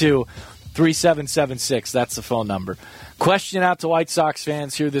 312-332-3776. That's the phone number. Question out to White Sox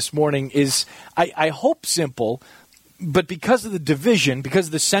fans here this morning is, I hope simple, but because of the division, because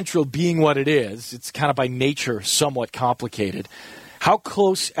of the Central being what it is, it's kind of by nature somewhat complicated. How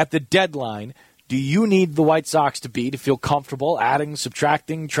close at the deadline do you need the White Sox to be to feel comfortable adding,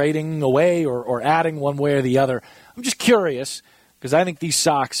 subtracting, trading away, or adding one way or the other? I'm just curious because I think these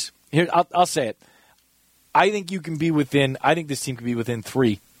Sox, here, I'll say it. I think this team can be within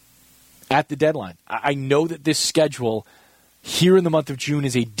 3 at the deadline. I know that this schedule here in the month of June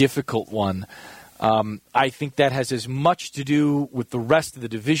is a difficult one. I think that has as much to do with the rest of the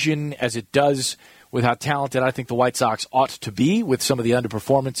division as it does with how talented I think the White Sox ought to be, with some of the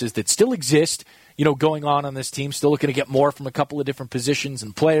underperformances that still exist, going on this team. Still looking to get more from a couple of different positions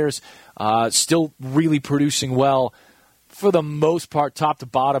and players. Still really producing well for the most part, top to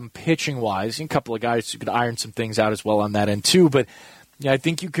bottom, pitching-wise. And a couple of guys who could iron some things out as well on that end too. But I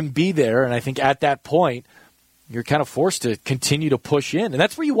think you can be there, and I think at that point, you're kind of forced to continue to push in. And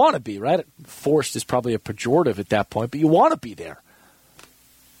that's where you want to be, right? Forced is probably a pejorative at that point, but you want to be there.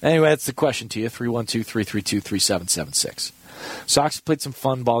 Anyway, that's the question to you, 312-332-3776. Sox played some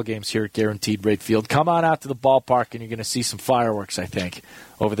fun ball games here at Guaranteed Rate Field. Come on out to the ballpark, and you're going to see some fireworks, I think,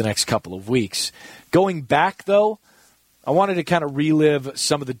 over the next couple of weeks. Going back, though, I wanted to kind of relive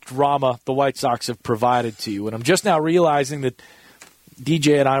some of the drama the White Sox have provided to you. And I'm just now realizing that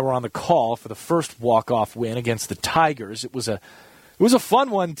DJ and I were on the call for the first walk-off win against the Tigers. It was a fun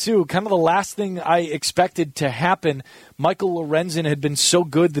one, too. Kind of the last thing I expected to happen. Michael Lorenzen had been so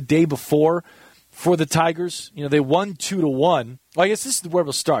good the day before for the Tigers. They won 2-1. Well, I guess this is where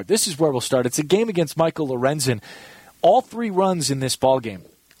we'll start. It's a game against Michael Lorenzen. All 3 runs in this ball game.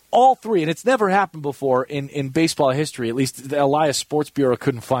 All 3. And it's never happened before in baseball history. At least the Elias Sports Bureau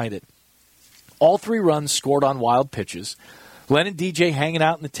couldn't find it. All 3 runs scored on wild pitches. Len and DJ hanging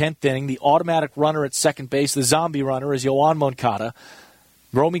out in the 10th inning. The automatic runner at second base, the zombie runner, is Yoan Moncada.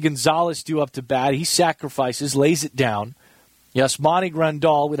 Romy Gonzalez due up to bat. He sacrifices, lays it down. Yasmani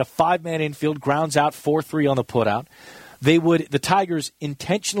Grandal with a 5-man infield, grounds out 4-3 on the putout. The Tigers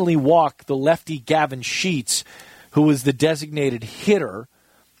intentionally walk the lefty Gavin Sheets, who was the designated hitter.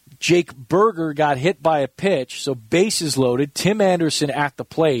 Jake Berger got hit by a pitch, so bases loaded. Tim Anderson at the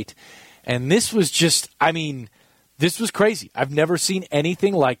plate. And this was just, this was crazy. I've never seen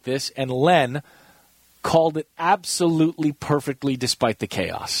anything like this, and Len called it absolutely perfectly despite the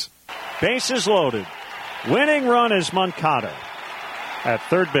chaos. Bases loaded. Winning run is Moncada at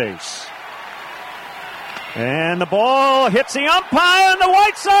third base. And the ball hits the umpire, and the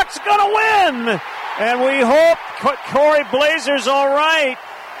White Sox are going to win. And we hope Corey Blazer's all right.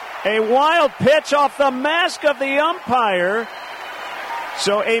 A wild pitch off the mask of the umpire.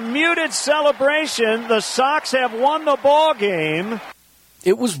 So a muted celebration. The Sox have won the ball game.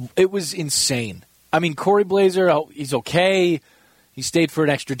 It was insane. Corey Blazer, he's okay. He stayed for an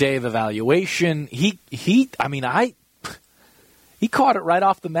extra day of evaluation. He caught it right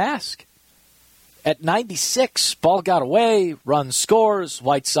off the mask. At 96, ball got away, run scores,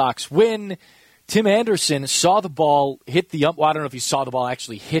 White Sox win. Tim Anderson saw the ball hit the umpire. Well, I don't know if he saw the ball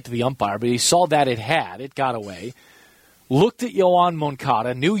actually hit the umpire, but he saw that it got away. Looked at Yoan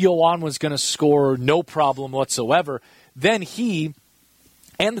Moncada, knew Yoan was going to score, no problem whatsoever. Then he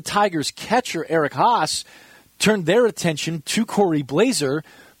and the Tigers catcher, Eric Haas, turned their attention to Corey Blazer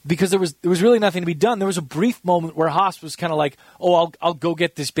because there was really nothing to be done. There was a brief moment where Haas was kind of like, I'll go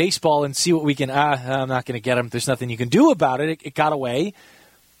get this baseball and see what we can. I'm not going to get him. There's nothing you can do about it. It got away,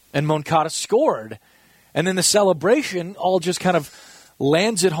 and Moncada scored. And then the celebration all just kind of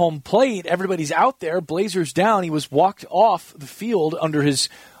lands at home plate. Everybody's out there. Blazer's down. He was walked off the field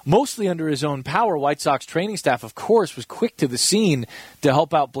mostly under his own power. White Sox training staff, of course, was quick to the scene to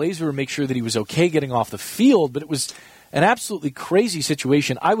help out Blazer and make sure that he was okay getting off the field. But it was an absolutely crazy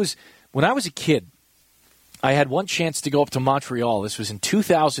situation. When I was a kid, I had one chance to go up to Montreal. This was in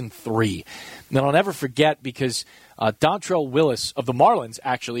 2003. And I'll never forget because Dontrell Willis of the Marlins,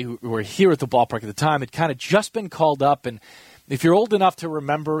 actually, who were here at the ballpark at the time, had kind of just been called up. And if you're old enough to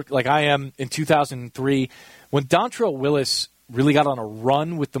remember, like I am, in 2003, when Dontrell Willis really got on a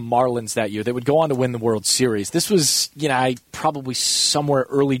run with the Marlins that year, they would go on to win the World Series. This was, probably somewhere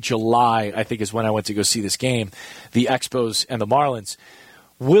early July, I think, is when I went to go see this game, the Expos and the Marlins.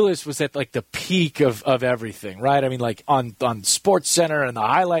 Willis was at like the peak of everything, right? I mean, like on SportsCenter and the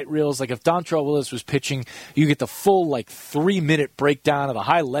highlight reels, like if Dontrelle Willis was pitching, you get the full like 3-minute breakdown of the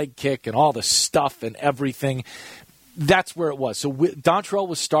high leg kick and all the stuff and everything. That's where it was. So Dontrelle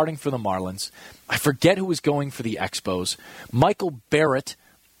was starting for the Marlins. I forget who was going for the Expos. Michael Barrett,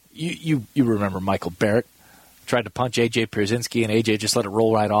 you remember Michael Barrett. Tried to punch A.J. Pierzynski, and A.J. just let it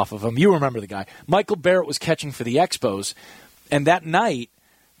roll right off of him. You remember the guy. Michael Barrett was catching for the Expos, and that night,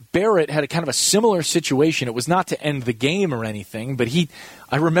 Barrett had a kind of a similar situation. It was not to end the game or anything, but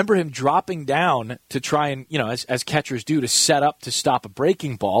I remember him dropping down to try and, as catchers do, to set up to stop a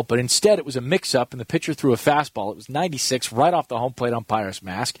breaking ball, but instead it was a mix-up, and the pitcher threw a fastball. It was 96 right off the home plate umpire's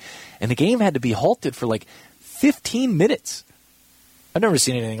mask, and the game had to be halted for like 15 minutes. I've never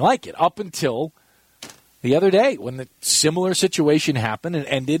seen anything like it up until the other day when the similar situation happened and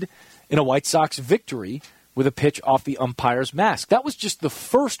ended in a White Sox victory with a pitch off the umpire's mask. That was just the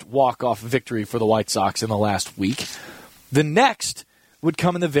first walk-off victory for the White Sox in the last week. The next would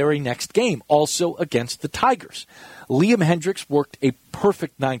come in the very next game, also against the Tigers. Liam Hendriks worked a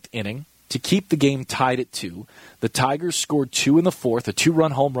perfect ninth inning to keep the game tied at 2. The Tigers scored 2 in the fourth, a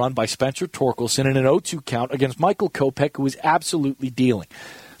 2-run home run by Spencer Torkelson in an 0-2 count against Michael Kopech, who was absolutely dealing.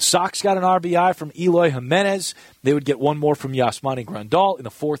 Sox got an RBI from Eloy Jimenez. They would get one more from Yasmani Grandal in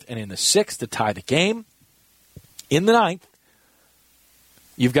the fourth and in the sixth to tie the game. In the ninth,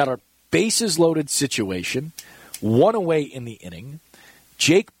 you've got a bases-loaded situation, 1 away in the inning.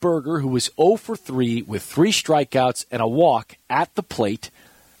 Jake Berger, who was 0 for 3 with 3 strikeouts and a walk at the plate,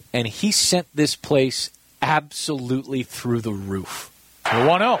 and he sent this place absolutely through the roof.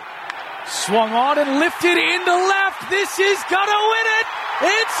 1-0. Swung on and lifted into left. This is going to win it.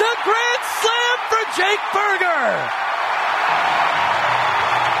 It's a grand slam for Jake Berger.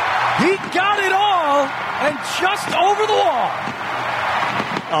 He got it all and just over the wall.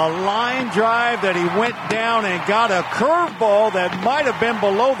 A line drive that he went down and got a curveball that might have been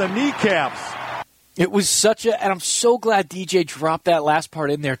below the kneecaps. It was and I'm so glad DJ dropped that last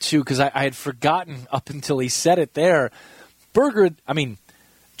part in there too, because I had forgotten up until he said it there. Berger,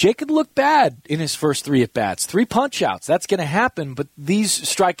 Jake could look bad in his first 3 at-bats. 3 punch-outs, that's going to happen, but these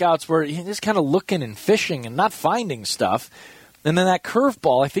strikeouts were just kind of looking and fishing and not finding stuff. And then that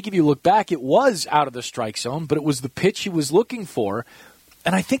curveball, I think if you look back, it was out of the strike zone, but it was the pitch he was looking for.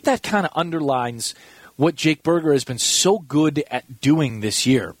 And I think that kind of underlines what Jake Berger has been so good at doing this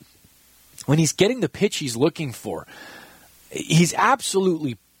year. When he's getting the pitch he's looking for, he's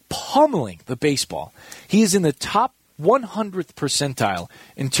absolutely pummeling the baseball. He is in the top 100th percentile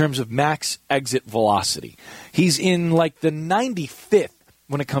in terms of max exit velocity. He's in like the 95th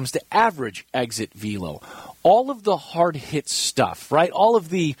when it comes to average exit velo. All of the hard hit stuff, right? All of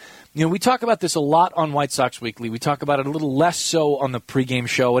the, we talk about this a lot on White Sox Weekly. We talk about it a little less so on the pregame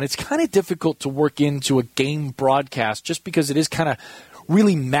show, and it's kind of difficult to work into a game broadcast just because it is kind of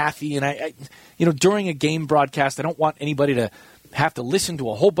really mathy. And I during a game broadcast, I don't want anybody to have to listen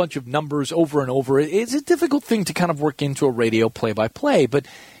to a whole bunch of numbers over and over. It's a difficult thing to kind of work into a radio play-by-play, but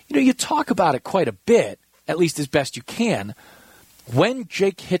you talk about it quite a bit, at least as best you can. When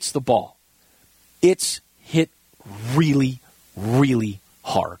Jake hits the ball, it's hit really, really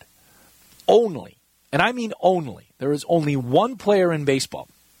hard. Only, and I mean only, there is only one player in baseball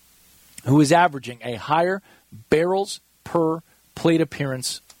who is averaging a higher barrels per plate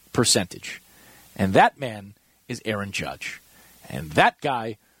appearance percentage, and that man is Aaron Judge. And that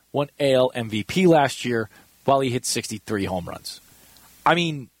guy won AL MVP last year while he hit 63 home runs.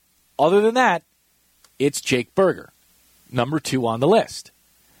 Other than that, it's Jake Berger, number 2 on the list.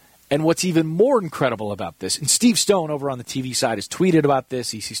 And what's even more incredible about this, and Steve Stone over on the TV side has tweeted about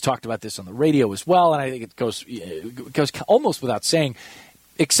this, he's talked about this on the radio as well, and I think it goes almost without saying,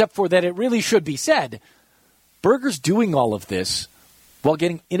 except for that it really should be said, Berger's doing all of this while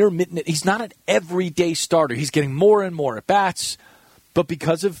getting intermittent. He's not an everyday starter. He's getting more and more at-bats, but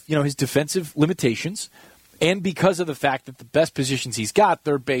because of his defensive limitations and because of the fact that the best positions he's got,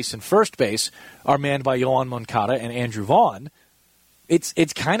 third base and first base, are manned by Yohan Moncada and Andrew Vaughn,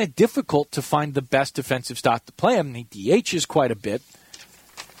 it's kind of difficult to find the best defensive spot to play him. He DHs quite a bit,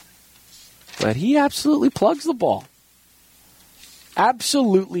 but he absolutely plugs the ball.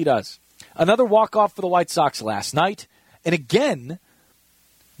 Absolutely does. Another walk-off for the White Sox last night, and again,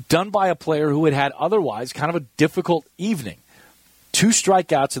 done by a player who had otherwise kind of a difficult evening. 2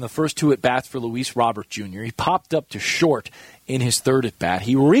 strikeouts in the first 2 at-bats for Luis Robert Jr. He popped up to short in his third at-bat.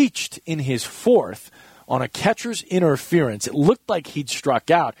 He reached in his fourth on a catcher's interference. It looked like he'd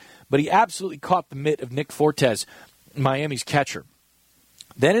struck out, but he absolutely caught the mitt of Nick Fortes, Miami's catcher.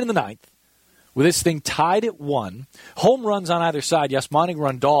 Then in the ninth, with this thing tied at 1. Home runs on either side. Yasmani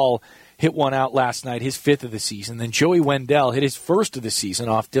Grandal hit one out last night, his 5th of the season. Then Joey Wendell hit his 1st of the season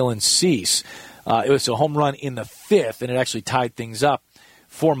off Dylan Cease. It was a home run in the 5th, and it actually tied things up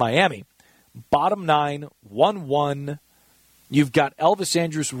for Miami. Bottom 9, 1-1. You've got Elvis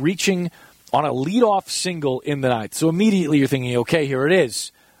Andrus reaching on a leadoff single in the 9th. So immediately you're thinking, okay, here it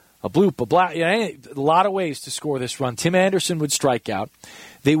is. A bloop, a black. A lot of ways to score this run. Tim Anderson would strike out.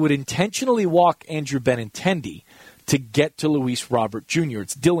 They would intentionally walk Andrew Benintendi to get to Luis Robert Jr.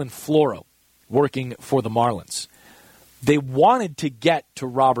 It's Dylan Floro working for the Marlins. They wanted to get to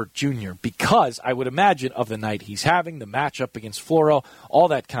Robert Jr. because, I would imagine, of the night he's having, the matchup against Floro, all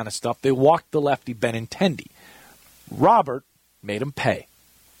that kind of stuff. They walked the lefty Benintendi. Robert made him pay.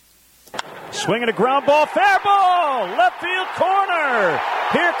 Swinging a ground ball, fair ball, left field corner.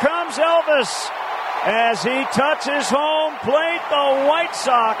 Here comes Elvis. As he touches home plate, the White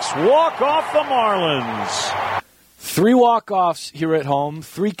Sox walk off the Marlins. 3 walk-offs here at home,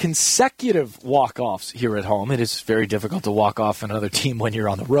 3 consecutive walk-offs here at home. It is very difficult to walk off another team when you're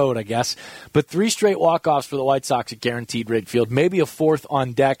on the road, I guess. But 3 straight walk-offs for the White Sox at Guaranteed Rate Field. Maybe a 4th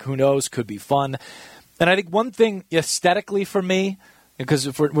on deck. Who knows? Could be fun. And I think one thing aesthetically for me, because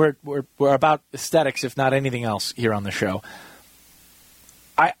if we're about aesthetics, if not anything else here on the show,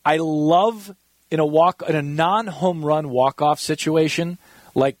 I love in a non-home run walk-off situation,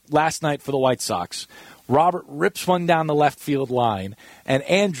 like last night for the White Sox, Robert rips one down the left field line, and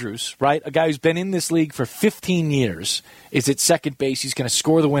Andrus, right, a guy who's been in this league for 15 years, is at second base. He's going to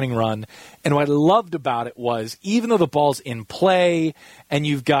score the winning run. And what I loved about it was, even though the ball's in play, and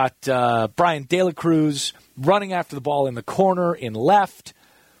you've got Brian De La Cruz running after the ball in the corner in left,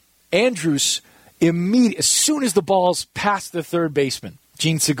 Andrus, as soon as the ball's past the third baseman,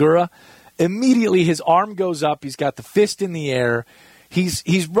 Gene Segura, immediately his arm goes up. He's got the fist in the air.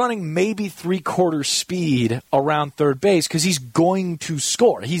 He's running maybe 3/4 speed around third base because he's going to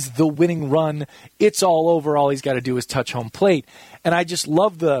score. He's the winning run. It's all over. All he's got to do is touch home plate. And I just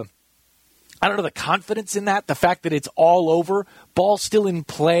love the confidence in that, the fact that it's all over. Ball's still in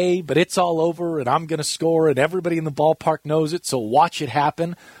play, but it's all over, and I'm going to score, and everybody in the ballpark knows it, so watch it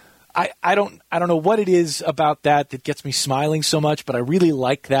happen. I don't know what it is about that gets me smiling so much, but I really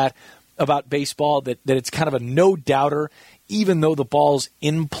like that about baseball, that it's kind of a no-doubter. Even though the ball's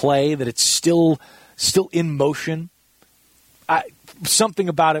in play, that it's still in motion. Something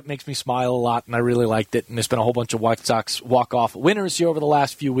about it makes me smile a lot, and I really liked it. And there's been a whole bunch of White Sox walk-off winners here over the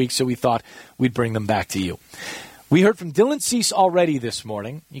last few weeks, so we thought we'd bring them back to you. We heard from Dylan Cease already this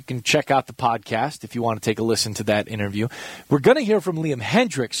morning. You can check out the podcast if you want to take a listen to that interview. We're going to hear from Liam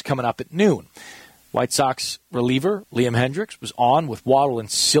Hendriks coming up at noon. White Sox reliever Liam Hendriks was on with Waddle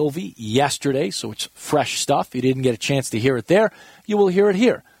and Silvy yesterday, so it's fresh stuff. If you didn't get a chance to hear it there, you will hear it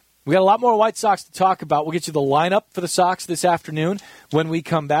here. We got a lot more White Sox to talk about. We'll get you the lineup for the Sox this afternoon when we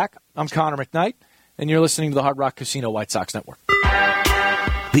come back. I'm Connor McKnight, and you're listening to the Hard Rock Casino White Sox Network.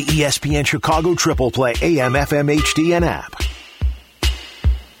 The ESPN Chicago Triple Play AM, FM, HD, and app.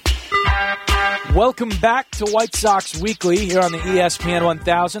 Welcome back to White Sox Weekly here on the ESPN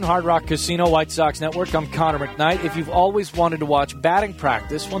 1000 Hard Rock Casino White Sox Network. I'm Connor McKnight. If you've always wanted to watch batting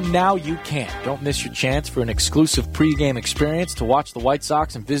practice, well, now you can. Don't miss your chance for an exclusive pregame experience to watch the White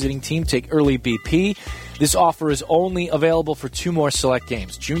Sox and visiting team take early BP. This offer is only available for 2 more select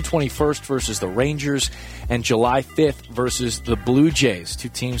games, June 21st versus the Rangers and July 5th versus the Blue Jays, 2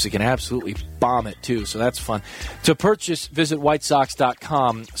 teams that can absolutely bomb it, too, so that's fun. To purchase, visit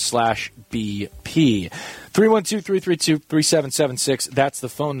whitesox.com/BP. 312-332-3776, that's the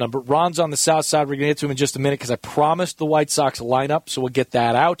phone number. Ron's on the south side. We're going to get to him in just a minute because I promised the White Sox lineup, so we'll get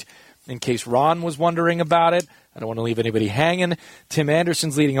that out in case Ron was wondering about it. I don't want to leave anybody hanging. Tim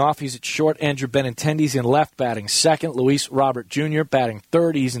Anderson's leading off. He's at short. Andrew Benintendi's in left, batting second. Luis Robert Jr. batting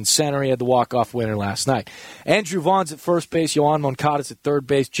third. He's in center. He had the walk-off winner last night. Andrew Vaughn's at first base. Yohan Moncada's at third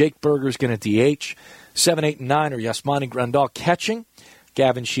base. Jake Berger's going to DH. 7, 8, and 9 are Yasmani Grandal catching.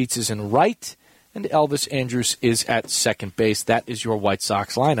 Gavin Sheets is in right. And Elvis Andrus is at second base. That is your White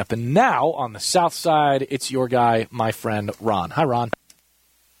Sox lineup. And now, on the south side, it's your guy, my friend, Ron. Hi, Ron.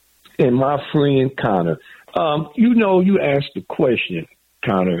 And my friend, Connor. You asked the question,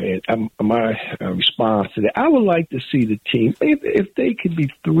 Connor, and my response to that, I would like to see the team, if they could be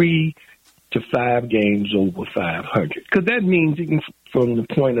 3 to 5 games over 500, because that means even from the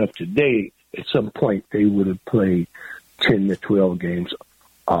point of today, at some point they would have played 10 to 12 games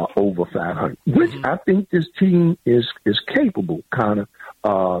over 500, which I think this team is capable, Connor.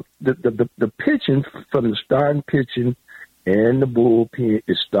 The pitching, from the starting pitching and the bullpen,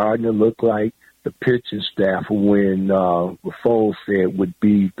 is starting to look like the pitching staff when Raffone said would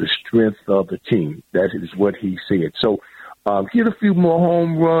be the strength of the team. That is what he said. So hit a few more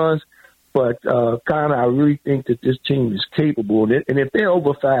home runs, but kind of I really think that this team is capable. And if they're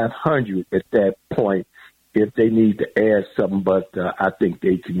over 500 at that point, if they need to add something, but I think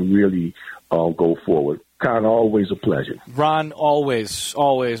they can really go forward. Kind of always a pleasure. Ron, always,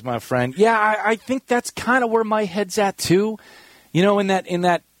 my friend. Yeah, I think that's kind of where my head's at too. You know, in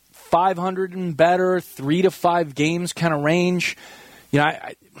that 500 and better, 3 to 5 games kind of range. You know,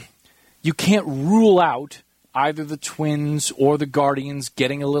 you can't rule out either the Twins or the Guardians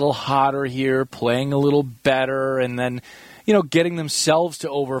getting a little hotter here, playing a little better, and then, you know, getting themselves to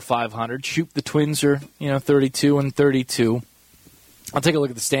over 500. Shoot, the Twins are, 32 and 32. I'll take a look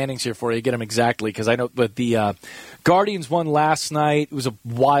at the standings here for you, get them exactly, because I know that the Guardians won last night. It was a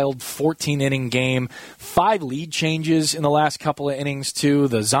wild 14-inning game. 5 lead changes in the last couple of innings, too.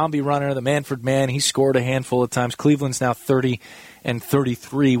 The zombie runner, the Manfred man, he scored a handful of times. Cleveland's now 30 and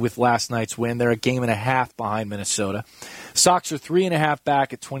 33 with last night's win. They're a game and a half behind Minnesota. Sox are 3.5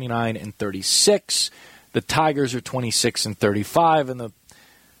 back at 29 and 36. The Tigers are 26 and 35, and the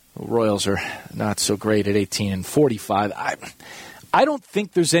Royals are not so great at 18 and 45. I don't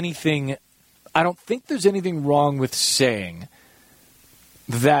think there's anything wrong with saying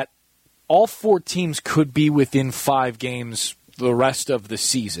that all 4 teams could be within 5 games the rest of the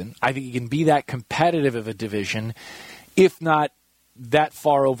season. I think it can be that competitive of a division, if not that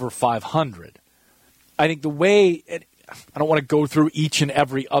far over 500. I think the way I don't want to go through each and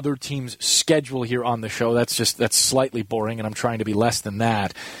every other team's schedule here on the show. That's slightly boring, and I'm trying to be less than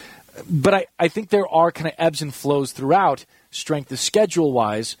that. But I think there are kind of ebbs and flows throughout, strength of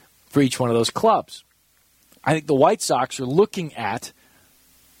schedule-wise, for each one of those clubs. I think the White Sox are looking at,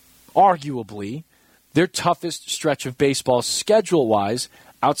 arguably, their toughest stretch of baseball schedule-wise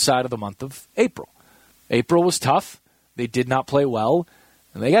outside of the month of April. April was tough. They did not play well,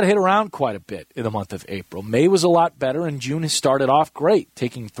 and they got hit around quite a bit in the month of April. May was a lot better, and June has started off great,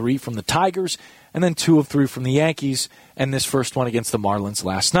 taking 3 from the Tigers and then 2 of 3 from the Yankees, and this first one against the Marlins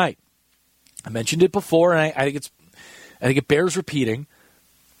last night. I mentioned it before, and I think it bears repeating.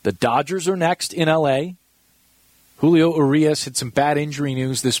 The Dodgers are next in L.A. Julio Urias had some bad injury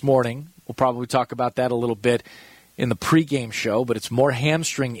news this morning. We'll probably talk about that a little bit in the pregame show, but it's more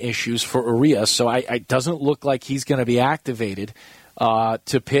hamstring issues for Urias, so it doesn't look like he's going to be activated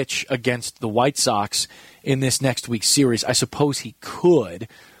to pitch against the White Sox in this next week's series. I suppose he could,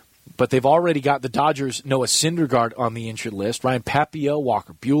 but they've already got the Dodgers' Noah Syndergaard on the injured list. Ryan Papio,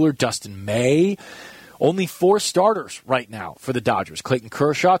 Walker Buehler, Dustin May. Only 4 starters right now for the Dodgers. Clayton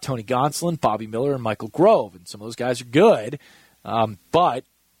Kershaw, Tony Gonsolin, Bobby Miller, and Michael Grove. And some of those guys are good, but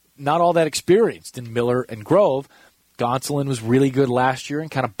not all that experienced in Miller and Grove. Gonsolin was really good last year and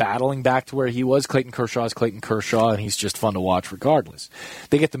kind of battling back to where he was. Clayton Kershaw is Clayton Kershaw, and he's just fun to watch regardless.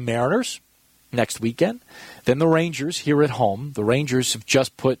 They get the Mariners next weekend. Then the Rangers here at home. The Rangers have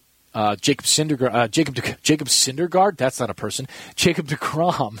just put Jacob Syndergaard, that's not a person, Jacob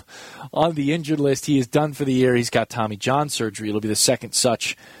deGrom on the injured list. He is done for the year. He's got Tommy John surgery. It'll be the second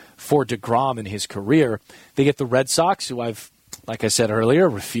such for deGrom in his career. They get the Red Sox, who I've, like I said earlier,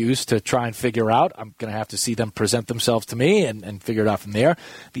 refused to try and figure out. I'm going to have to see them present themselves to me and figure it out from there.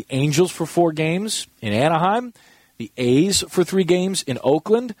 The Angels for 4 games in Anaheim. The A's for 3 games in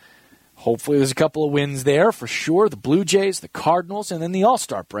Oakland. Hopefully there's a couple of wins there for sure. The Blue Jays, the Cardinals, and then the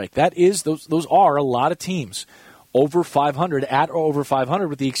All-Star break. Those are a lot of teams over 500, at or over 500,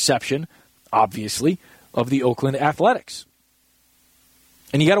 with the exception, obviously, of the Oakland Athletics.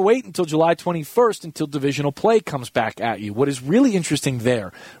 And you got to wait until July 21st until divisional play comes back at you. What is really interesting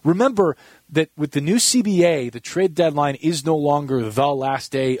there, remember that with the new CBA, the trade deadline is no longer the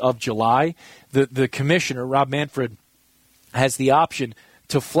last day of July. The commissioner, Rob Manfred, has the option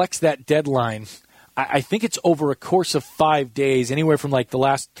to flex that deadline. I think it's over a course of 5 days, anywhere from like the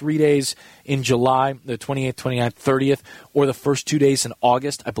last 3 days in July, the 28th, 29th, 30th, or the first 2 days in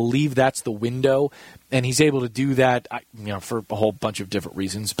August. I believe that's the window, and he's able to do that for a whole bunch of different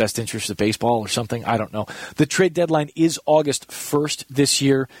reasons, best interest of baseball or something, I don't know. The trade deadline is August 1st this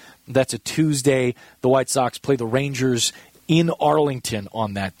year. That's a Tuesday. The White Sox play the Rangers in Arlington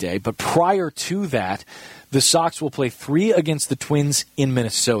on that day, but prior to that, the Sox will play 3 against the Twins in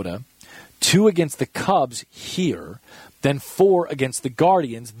Minnesota, 2 against the Cubs here, then 4 against the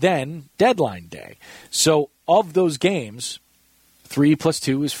Guardians, then deadline day. So of those games, 3 plus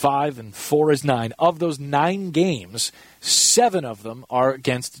 2 is 5 and 4 is 9. Of those 9 games, 7 of them are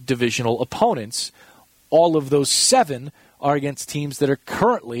against divisional opponents. All of those 7 are against teams that are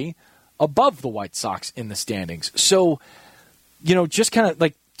currently above the White Sox in the standings. So, just kind of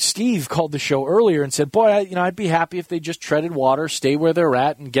like Steve called the show earlier and said, boy, I'd be happy if they just treaded water, stay where they're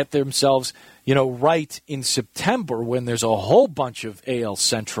at, and get themselves, right in September when there's a whole bunch of AL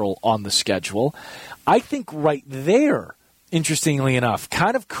Central on the schedule. I think right there, interestingly enough,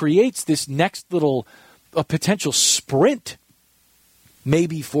 kind of creates this next little potential sprint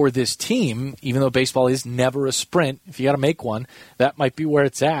maybe for this team, even though baseball is never a sprint. If you got to make one, that might be where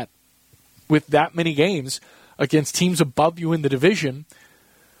it's at. With that many games against teams above you in the division,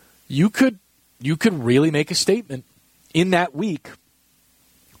 you could really make a statement in that week,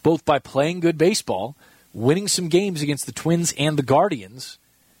 both by playing good baseball, winning some games against the Twins and the Guardians,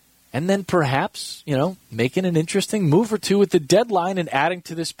 and then perhaps, making an interesting move or two at the deadline and adding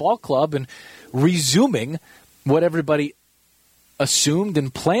to this ball club and resuming what everybody assumed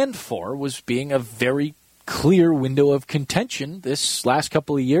and planned for was being a very clear window of contention this last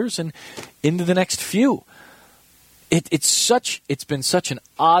couple of years and into the next few. It's been such an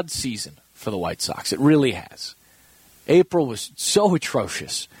odd season for the White Sox. It really has. April was so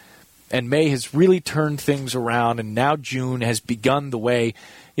atrocious, and May has really turned things around, and now June has begun the way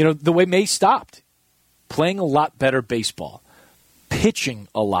May stopped. Playing a lot better baseball, pitching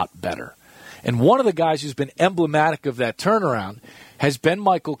a lot better. And one of the guys who's been emblematic of that turnaround has been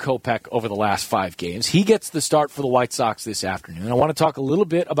Michael Kopech over the last 5 games. He gets the start for the White Sox this afternoon. I want to talk a little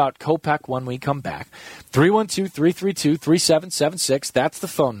bit about Kopech when we come back. 312-332-3776. That's the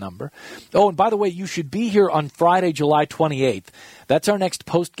phone number. Oh, and by the way, you should be here on Friday, July 28th. That's our next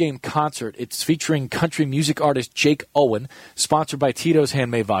post-game concert. It's featuring country music artist Jake Owen, sponsored by Tito's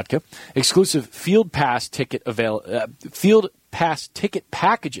Handmade Vodka. Exclusive Field Pass ticket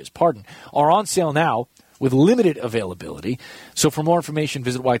packages, are on sale now with limited availability. So for more information,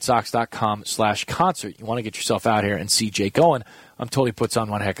 visit whitesox.com/concert. You want to get yourself out here and see Jake Owen. I'm told he puts on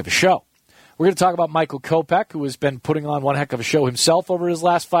one heck of a show. We're going to talk about Michael Kopech, who has been putting on one heck of a show himself over his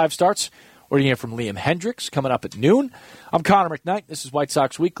last 5 starts. We're going to hear from Liam Hendriks coming up at noon. I'm Connor McKnight. This is White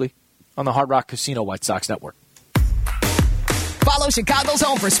Sox Weekly on the Hard Rock Casino White Sox Network. Follow Chicago's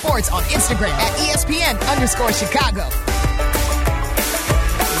Home for Sports on Instagram at ESPN_Chicago.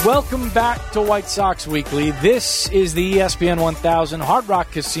 Welcome back to White Sox Weekly. This is the ESPN 1000 Hard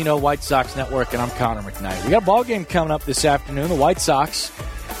Rock Casino White Sox Network, and I'm Connor McKnight. We got a ball game coming up this afternoon. The White Sox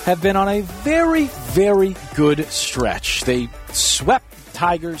have been on a very, very good stretch. They swept the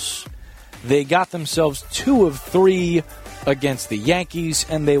Tigers. They got themselves 2 of 3 against the Yankees,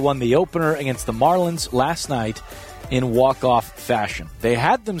 and they won the opener against the Marlins last night in walk-off fashion. They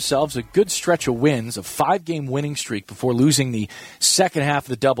had themselves a good stretch of wins, a 5-game winning streak before losing the second half of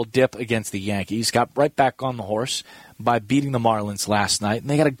the double dip against the Yankees. Got right back on the horse by beating the Marlins last night, and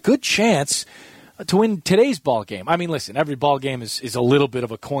they got a good chance to win today's ball game. I mean, listen, every ball game is a little bit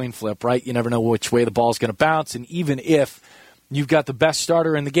of a coin flip, right? You never know which way the ball's going to bounce, and even if you've got the best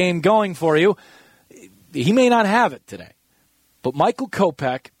starter in the game going for you, he may not have it today. But Michael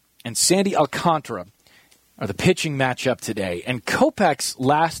Kopech and Sandy Alcantara are the pitching matchup today. And Kopech's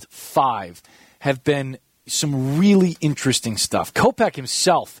last 5 have been some really interesting stuff. Kopech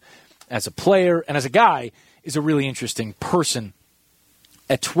himself, as a player and as a guy, is a really interesting person.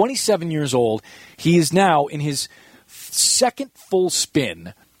 At 27 years old, he is now in his second full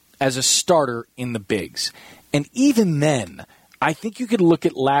spin as a starter in the bigs. And even then, I think you could look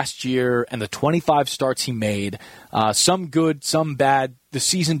at last year and the 25 starts he made, some good, some bad. The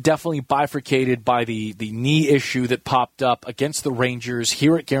season definitely bifurcated by the knee issue that popped up against the Rangers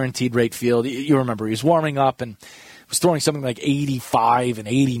here at Guaranteed Rate Field. You remember he was warming up and was throwing something like 85 and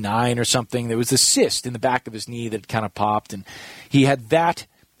 89 or something. There was a cyst in the back of his knee that kind of popped, and he had that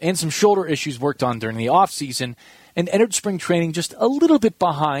and some shoulder issues worked on during the offseason and entered spring training just a little bit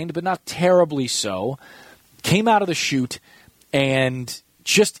behind, but not terribly so. Came out of the chute and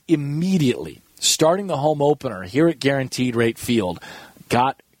just immediately, starting the home opener here at Guaranteed Rate Field,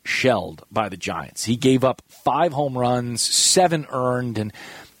 got shelled by the Giants. He gave up 5 home runs, 7 earned, and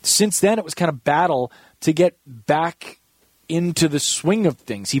since then it was kind of battle to get back into the swing of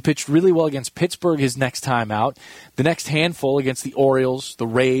things. He pitched really well against Pittsburgh his next time out. The next handful against the Orioles, the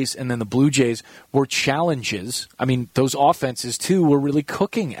Rays, and then the Blue Jays were challenges. I mean, those offenses, too, were really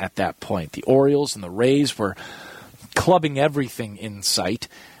cooking at that point. The Orioles and the Rays were clubbing everything in sight.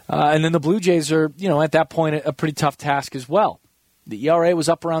 And then the Blue Jays are, at that point, a pretty tough task as well. The ERA was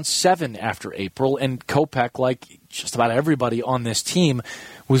up around 7 after April, and Kopech, like just about everybody on this team,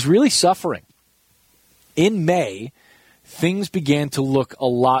 was really suffering. In May, things began to look a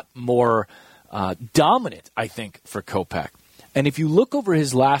lot more dominant, I think, for Kopech. And if you look over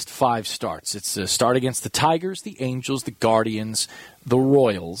his last 5 starts, it's a start against the Tigers, the Angels, the Guardians, the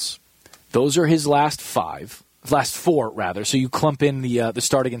Royals. Those are his last 5. last 4 rather. So you clump in the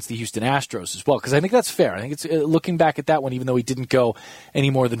start against the Houston Astros as well, because I think that's fair. I think it's looking back at that one, even though he didn't go any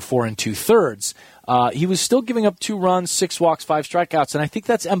more than 4 2/3, he was still giving up 2 runs, 6 walks, 5 strikeouts, and I think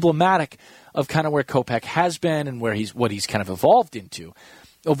that's emblematic of kind of where Kopech has been and what he's kind of evolved into.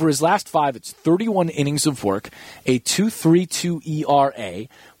 Over his last 5, it's 31 innings of work, a 2.32 ERA,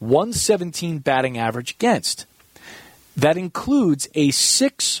 117 batting average against. That includes a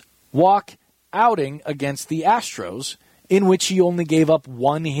 6-walk outing against the Astros, in which he only gave up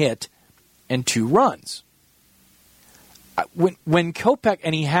 1 hit and 2 runs. When Kopech,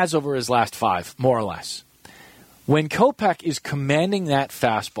 and he has over his last 5, more or less, when Kopech is commanding that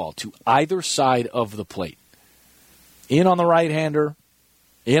fastball to either side of the plate, in on the right-hander,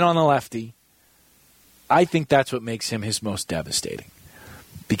 in on the lefty, I think that's what makes him his most devastating.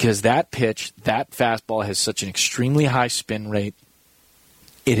 Because that pitch, that fastball has such an extremely high spin rate.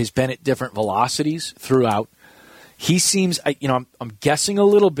 It has been at different velocities throughout. He seems, I'm guessing a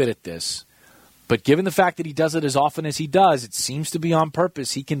little bit at this, but given the fact that he does it as often as he does, it seems to be on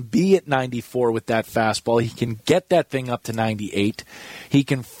purpose. He can be at 94 with that fastball. He can get that thing up to 98. He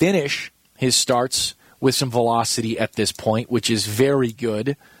can finish his starts with some velocity at this point, which is very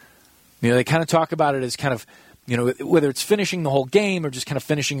good. They kind of talk about it as kind of, whether it's finishing the whole game or just kind of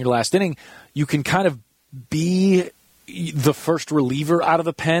finishing your last inning, you can kind of be the first reliever out of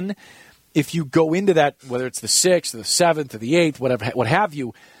the pen. If you go into that, whether it's the 6th or the 7th or the 8th, what have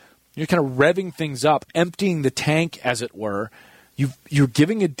you, you're kind of revving things up, emptying the tank, as it were. You're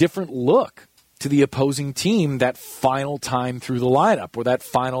giving a different look to the opposing team that final time through the lineup or that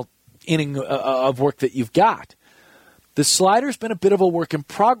final inning of work that you've got. The slider's been a bit of a work in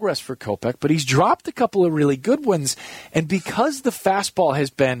progress for Kopech, but he's dropped a couple of really good ones. And because the fastball has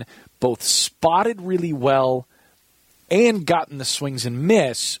been both spotted really well and gotten the swings and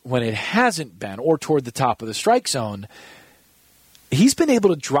miss when it hasn't been, or toward the top of the strike zone, he's been able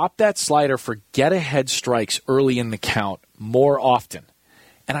to drop that slider for get-ahead strikes early in the count more often.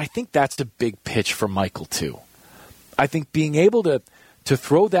 And I think that's the big pitch for Michael, too. I think being able to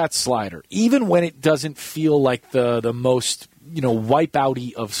throw that slider, even when it doesn't feel like the most,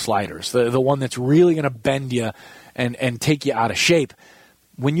 wipe-outy of sliders, the one that's really going to bend you and take you out of shape,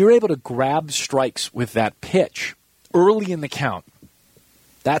 when you're able to grab strikes with that pitch early in the count,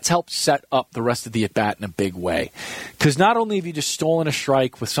 that's helped set up the rest of the at-bat in a big way. Because not only have you just stolen a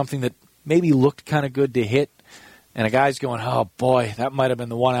strike with something that maybe looked kind of good to hit, and a guy's going, oh boy, that might have been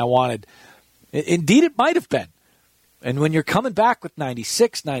the one I wanted. Indeed, it might have been. And when you're coming back with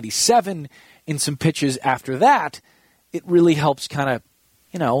 96, 97 in some pitches after that, it really helps kind of,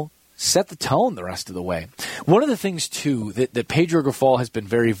 set the tone the rest of the way. One of the things, too, that Pedro Grifol has been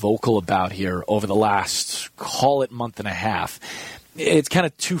very vocal about here over the last, call it, month and a half, it's kind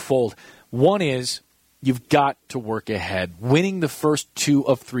of twofold. One is you've got to work ahead. Winning the first 2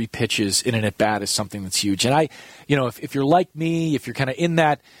 of 3 pitches in an at-bat is something that's huge. And if you're like me, if you're kind of in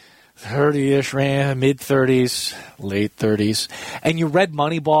that 30-ish range, mid-30s, late 30s, and you read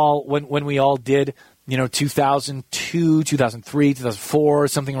Moneyball when we all did, 2002, 2003, 2004,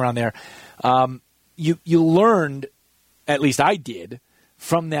 something around there, you learned, at least I did,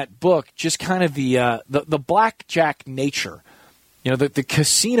 from that book, just kind of the blackjack nature, the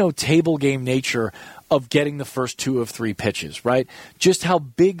casino table game nature of getting the first 2 of 3 pitches, right? Just how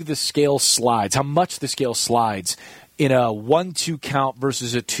big the scale slides, how much the scale slides in a 1-2 count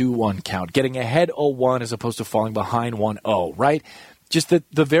versus a 2-1 count, getting ahead 0-1 as opposed to falling behind 1-0, right? Just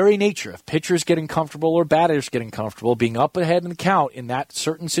the very nature of pitchers getting comfortable or batters getting comfortable, being up ahead in the count in that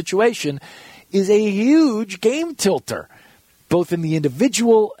certain situation is a huge game tilter, both in the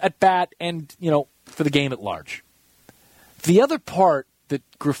individual at-bat and, for the game at large. The other part that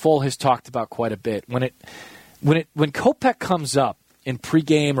Grifol has talked about quite a bit, when Kopech comes up in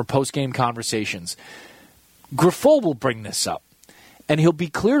pregame or postgame conversations, Grifol will bring this up, and he'll be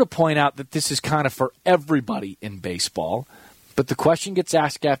clear to point out that this is kind of for everybody in baseball, but the question gets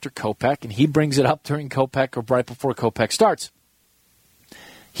asked after Kopech, and he brings it up during Kopech or right before Kopech starts.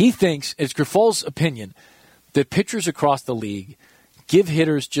 He thinks, it's Grifol's opinion, that pitchers across the league give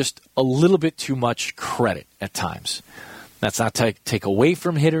hitters just a little bit too much credit at times. That's not to take away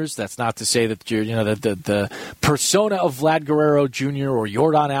from hitters. That's not to say that the persona of Vlad Guerrero Jr. or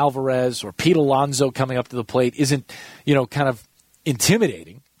Yordan Alvarez or Pete Alonso coming up to the plate isn't, kind of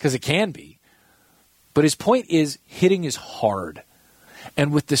intimidating, because it can be. But his point is hitting is hard.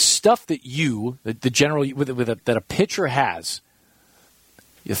 And with the stuff that that a pitcher has,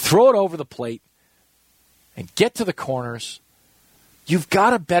 you throw it over the plate and get to the corners, you've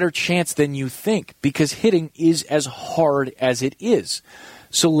got a better chance than you think, because hitting is as hard as it is.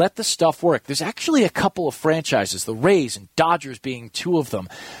 So let the stuff work. There's actually a couple of franchises, the Rays and Dodgers being two of them.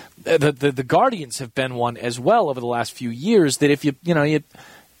 The Guardians have been one as well over the last few years, that if you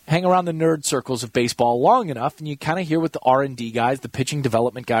hang around the nerd circles of baseball long enough and you kind of hear what the R&D guys, the pitching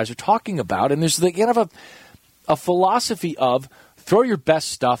development guys are talking about, and there's kind of a philosophy of throw your best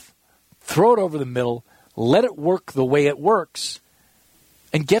stuff, throw it over the middle, let it work the way it works,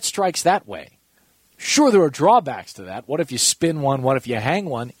 and get strikes that way. Sure, there are drawbacks to that. What if you spin one? What if you hang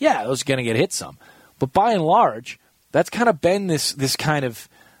one? Yeah, those are going to get hit some. But by and large, that's kind of been this kind of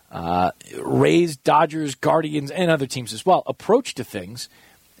Rays, Dodgers, Guardians, and other teams as well approach to things,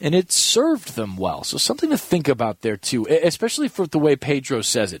 and it served them well. So something to think about there, too, especially for the way Pedro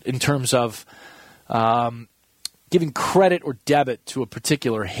says it in terms of giving credit or debit to a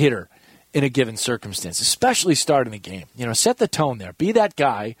particular hitter in a given circumstance, especially starting the game. Set the tone there. Be that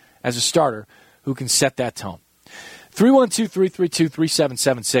guy as a starter who can set that tone.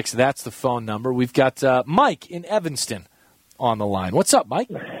 312-332-3776. That's the phone number. We've got Mike in Evanston on the line. What's up, Mike?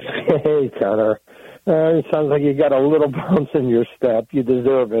 Hey, Connor. It sounds like you got a little bounce in your step. You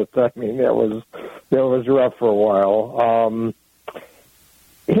deserve it. I mean, that was rough for a while.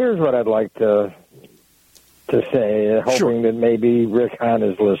 Here's what I'd like to say, hoping that maybe Rick Hahn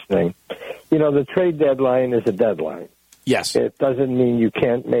is listening. The trade deadline is a deadline. Yes. It doesn't mean you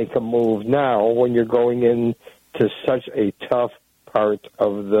can't make a move now when you're going into such a tough part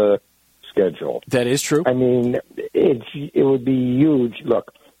of the schedule. That is true. I mean, it would be huge.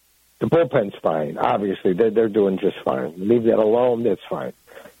 Look, the bullpen's fine. Obviously, they're doing just fine. Leave that alone. That's fine.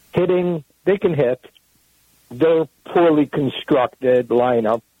 Hitting, they can hit. They're poorly constructed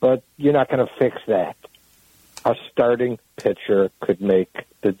lineup, but you're not going to fix that. A starting pitcher could make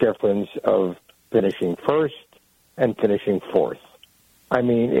the difference of finishing first and finishing fourth. I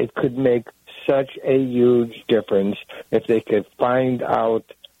mean, it could make such a huge difference if they could find out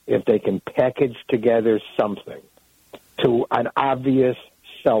if they can package together something to an obvious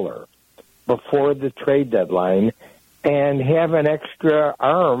seller before the trade deadline and have an extra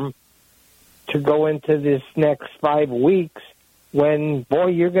arm to go into this next 5 weeks when, boy,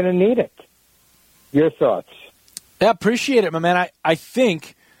 you're going to need it. Your thoughts? I appreciate it, my man. I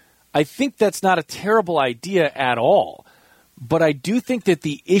think that's not a terrible idea at all. But I do think that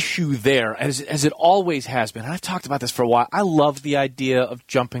the issue there, as it always has been, and I've talked about this for a while, I love the idea of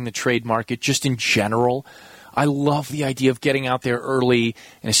jumping the trade market just in general. I love the idea of getting out there early,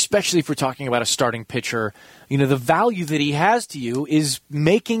 and especially if we're talking about a starting pitcher. The value that he has to you is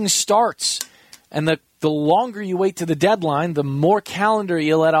making starts. And the longer you wait to the deadline, the more calendar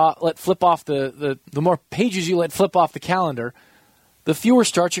you let flip off the more pages you let flip off the calendar, the fewer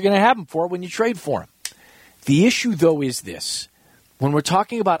starts you're going to have him for when you trade for him. The issue, though, is this. When we're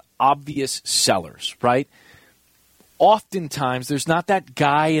talking about obvious sellers, right, oftentimes there's not that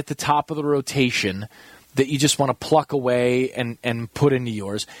guy at the top of the rotation that you just want to pluck away and put into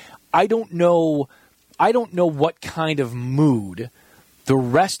yours. I don't know what kind of mood the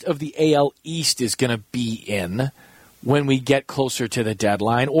rest of the AL East is going to be in when we get closer to the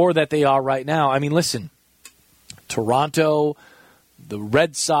deadline, or that they are right now. I mean, listen, Toronto, the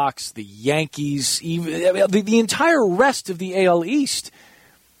Red Sox, the Yankees, even the entire rest of the AL East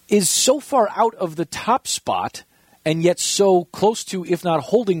is so far out of the top spot and yet so close to, if not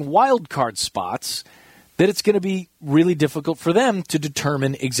holding wild card spots, that it's going to be really difficult for them to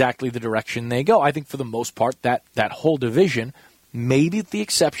determine exactly the direction they go. I think for the most part that whole division, maybe with the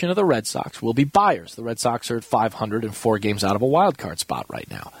exception of the Red Sox, will be buyers. The Red Sox are at 500 and 4 games out of a wild card spot right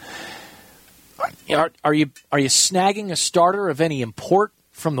now. Are you snagging a starter of any import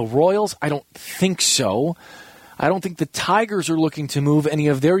from the Royals? I don't think so. I don't think the Tigers are looking to move any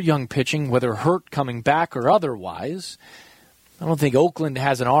of their young pitching, whether hurt, coming back, or otherwise. I don't think Oakland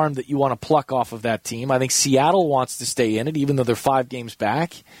has an arm that you want to pluck off of that team. I think Seattle wants to stay in it, even though they're 5 games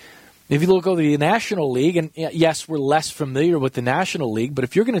back. If you look over the National League, and yes, we're less familiar with the National League, but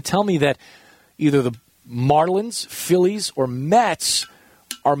if you're going to tell me that either the Marlins, Phillies, or Mets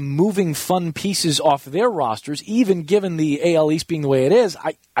are moving fun pieces off their rosters, even given the AL East being the way it is,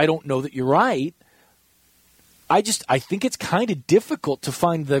 I don't know that you're right. I think it's kind of difficult to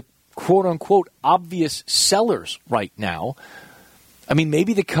find the quote-unquote obvious sellers right now. I mean,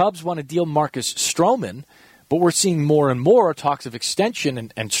 maybe the Cubs want to deal Marcus Stroman, but we're seeing more and more talks of extension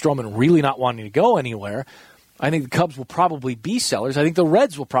and Stroman really not wanting to go anywhere. I think the Cubs will probably be sellers. I think the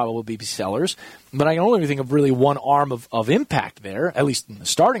Reds will probably be sellers. But I can only think of really one arm of impact there, at least in the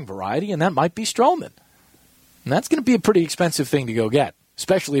starting variety, and that might be Stroman. And that's going to be a pretty expensive thing to go get,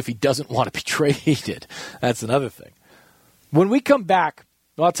 especially if he doesn't want to be traded. That's another thing. When we come back,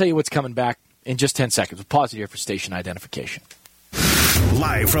 I'll tell you what's coming back in just 10 seconds. We'll pause it here for station identification.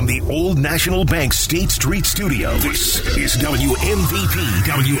 Live from the Old National Bank State Street Studio, this is WMVP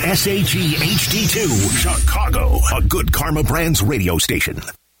WSAG HD2 Chicago, a Good Karma Brands radio station.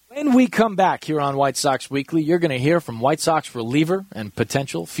 When we come back here on White Sox Weekly, you're going to hear from White Sox reliever and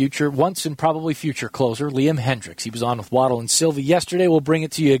potential future, once and probably future closer, Liam Hendriks. He was on with Waddle and Silvy yesterday. We'll bring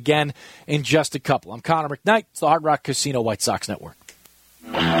it to you again in just a couple. I'm Connor McKnight. It's the Hard Rock Casino White Sox Network.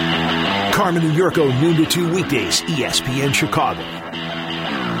 Carmen and Yurko, noon to 2 weekdays, ESPN Chicago.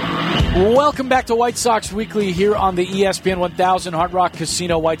 Welcome back to White Sox Weekly here on the ESPN 1000 Hard Rock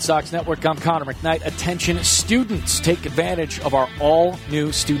Casino White Sox Network. I'm Connor McKnight. Attention students, take advantage of our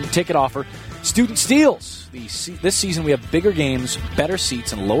all-new student ticket offer, Student Steals. This season we have bigger games, better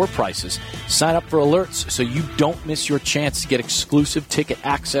seats, and lower prices. Sign up for alerts so you don't miss your chance to get exclusive ticket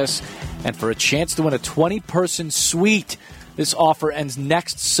access and for a chance to win a 20-person suite. This offer ends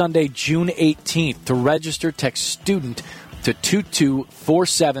next Sunday, June 18th. To register, text STUDENT to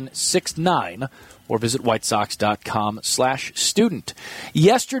 224769 or visit whitesox.com/student.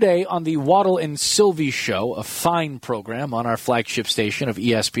 Yesterday on the Waddle and Silvy Show, a fine program on our flagship station of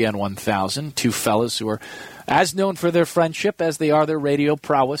ESPN 1000, two fellas who are as known for their friendship as they are their radio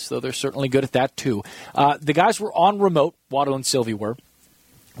prowess, though they're certainly good at that too. The guys were on remote, Waddle and Silvy were.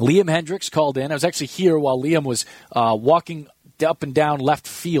 Liam Hendriks called in. I was actually here while Liam was walking up and down left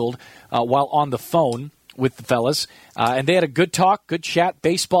field while on the phone with the fellas, and they had a good talk, good chat,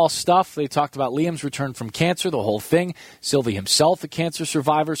 baseball stuff. They talked about Liam's return from cancer, the whole thing. Silvy himself, a cancer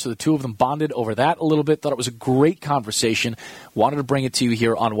survivor, so the two of them bonded over that a little bit. Thought it was a great conversation. Wanted to bring it to you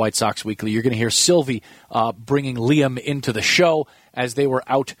here on White Sox Weekly. You're going to hear Silvy bringing Liam into the show as they were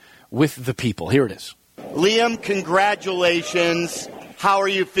out with the people. Here it is. Liam, congratulations. How are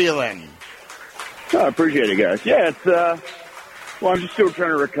you feeling? I appreciate it, guys. Yeah, it's well, I'm just still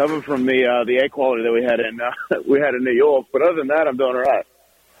trying to recover from the air quality that we had in New York. But other than that, I'm doing all right.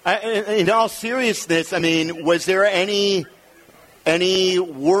 In all seriousness, I mean, was there any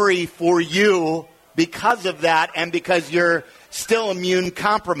worry for you because of that, and because you're still immune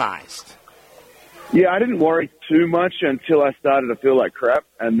compromised? Yeah, I didn't worry too much until I started to feel like crap,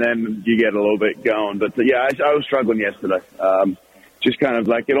 and then you get a little bit going. But yeah, I was struggling yesterday. Just kind of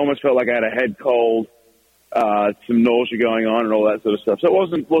like it almost felt like I had a head cold. Some nausea going on and all that sort of stuff. So it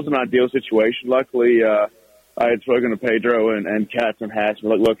wasn't an ideal situation. Luckily, I had spoken to Pedro and Katz and Hatch.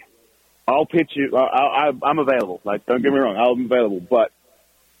 Look, I'll pitch you. I'm available. Like, don't get me wrong, I'm available. But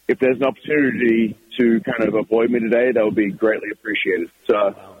if there's an opportunity to kind of avoid me today, that would be greatly appreciated.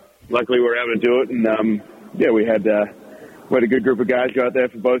 So luckily, we were able to do it. And we had a good group of guys go out there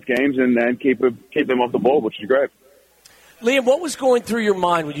for both games and keep them off the ball, which is great. Liam, what was going through your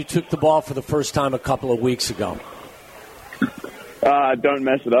mind when you took the ball for the first time a couple of weeks ago? Don't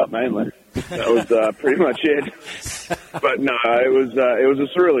mess it up, mainly. That was pretty much it. But no, it was a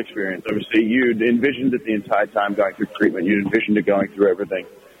surreal experience. Obviously, you'd envisioned it the entire time going through treatment. You'd envisioned it going through everything.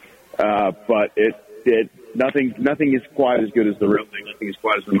 But nothing is quite as good as the real thing. Nothing is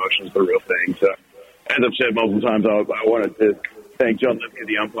quite as emotional as the real thing. So, as I've said multiple times, I wanted to thank John Lipke,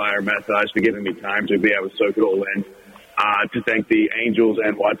 the umpire, and Matt Theis, for giving me time to be able to soak it all in. To thank the Angels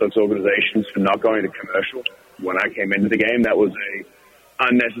and White Sox organizations for not going to commercial when I came into the game. That was a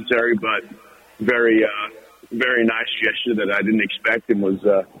unnecessary but very nice gesture that I didn't expect, and was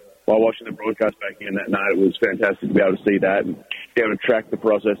while watching the broadcast back in that night, it was fantastic to be able to see that and be able to track the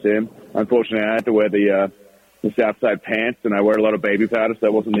process in. Unfortunately, I had to wear the Southside pants, and I wear a lot of baby powder, so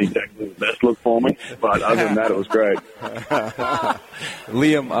that wasn't exactly the best look for me. But other than that, it was great.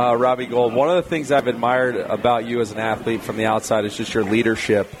 Liam, Robbie Gold, one of the things I've admired about you as an athlete from the outside is just your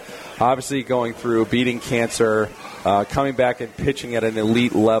leadership. Obviously going through beating cancer, coming back and pitching at an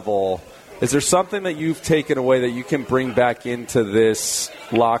elite level. Is there something that you've taken away that you can bring back into this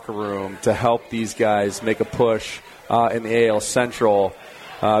locker room to help these guys make a push in the AL Central?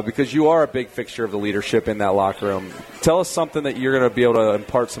 Because you are a big fixture of the leadership in that locker room. Tell us something that you're going to be able to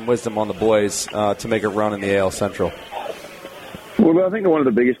impart some wisdom on the boys to make a run in the AL Central. Well, I think one of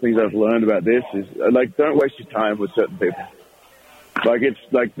the biggest things I've learned about this is, don't waste your time with certain people.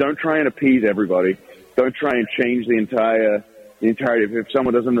 Don't try and appease everybody. Don't try and change the entirety. If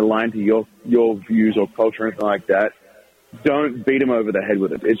someone doesn't align to your views or culture or anything like that, don't beat them over the head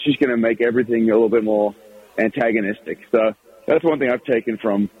with it. It's just going to make everything a little bit more antagonistic. So that's one thing I've taken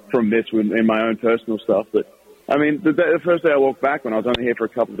from this in my own personal stuff. But I mean, the first day I walked back, when I was only here for a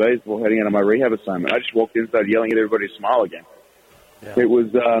couple of days before heading into my rehab assignment, I just walked in and started yelling at everybody to smile again. Yeah. It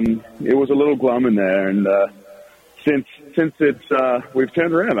was a little glum in there, and since we've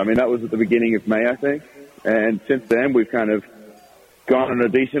turned around. I mean, that was at the beginning of May, I think, and since then we've kind of gone on a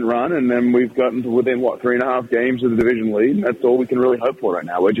decent run, and then we've gotten to within, 3.5 games of the division lead, and that's all we can really hope for right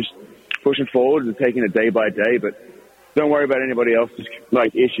now. We're just pushing forward and taking it day by day, but don't worry about anybody else's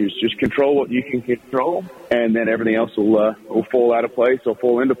issues. Just control what you can control, and then everything else will fall out of place or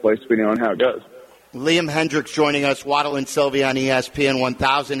fall into place depending on how it goes. Liam Hendriks joining us, Waddle and Silvy on ESPN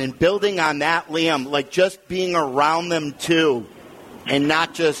 1000. And building on that, Liam, just being around them too, and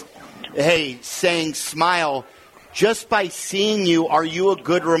not just, hey, saying smile. Just by seeing you, are you a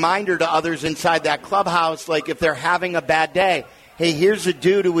good reminder to others inside that clubhouse, if they're having a bad day, hey, here's a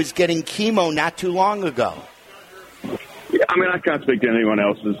dude who was getting chemo not too long ago? Yeah, I can't speak to anyone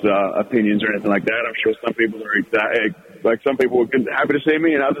else's opinions or anything like that. I'm sure some people are some people were happy to see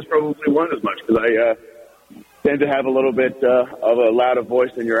me, and others probably weren't as much because I tend to have a little bit of a louder voice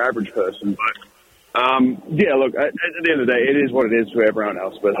than your average person. But look, at the end of the day, it is what it is for everyone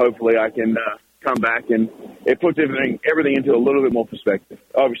else. But hopefully, I can come back and it puts everything into a little bit more perspective.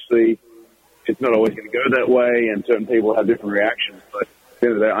 Obviously, it's not always going to go that way, and certain people have different reactions. But at the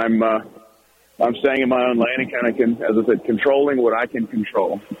end of the day, I'm staying in my own lane and kind of, as I said, controlling what I can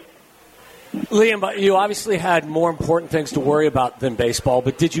control. Liam, you obviously had more important things to worry about than baseball,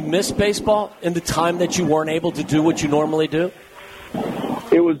 but did you miss baseball in the time that you weren't able to do what you normally do?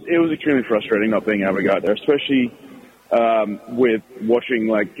 It was extremely frustrating not being able to go out there, especially with watching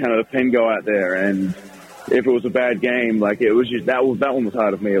kind of the pen go out there, and if it was a bad game, it was just that one was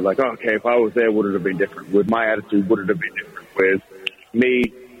hard of me. Okay, if I was there, would it have been different? With my attitude, would it have been different? With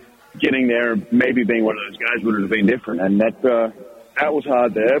me getting there, maybe being one of those guys, would it have been different? And that was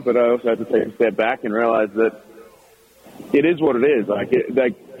hard there, but I also had to take a step back and realize that it is what it is.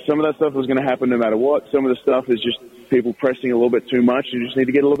 Some of that stuff was going to happen no matter what. Some of the stuff is just people pressing a little bit too much. You just need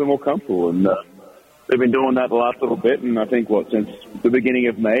to get a little bit more comfortable. And they've been doing that the last little bit. And I think, since the beginning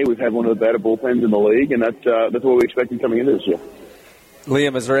of May, we've had one of the better bullpens in the league. And that's what we expected coming into this year.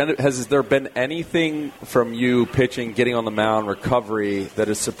 Liam, has there been anything from you pitching, getting on the mound, recovery, that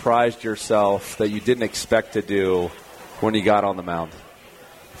has surprised yourself that you didn't expect to do when you got on the mound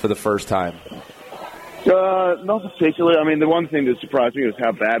for the first time? Not particularly. The one thing that surprised me was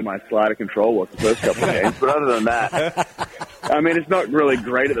how bad my slider control was the first couple of games. But other than that, it's not really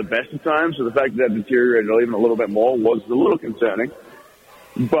great at the best of times. So the fact that deteriorated even a little bit more was a little concerning.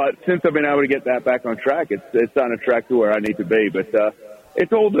 But since I've been able to get that back on track, it's on a track to where I need to be. But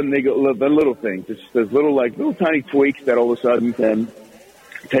it's all the little things. It's those little tiny tweaks that all of a sudden can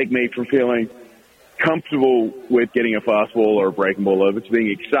take me from feeling comfortable with getting a fastball or a breaking ball over to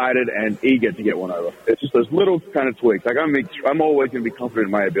being excited and eager to get one over. It's just those little kind of tweaks. I'm always going to be confident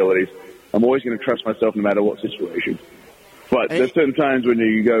in my abilities. I'm always going to trust myself no matter what situation. But there's certain times when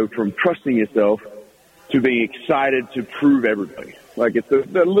you go from trusting yourself to being excited to prove everybody. It's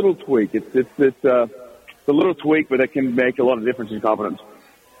the little tweak. It's the little tweak, but it can make a lot of difference in confidence.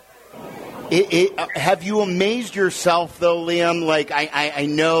 Have you amazed yourself, though, Liam? I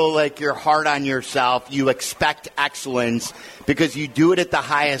know, you're hard on yourself. You expect excellence because you do it at the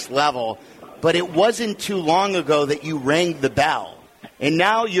highest level. But it wasn't too long ago that you rang the bell. And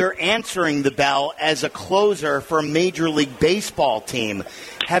now you're answering the bell as a closer for a Major League Baseball team.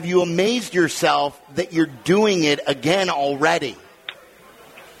 Have you amazed yourself that you're doing it again already?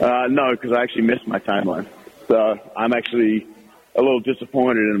 No, because I actually missed my timeline. So I'm actually a little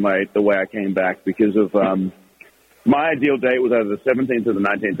disappointed in the way I came back because of my ideal date was either the 17th or the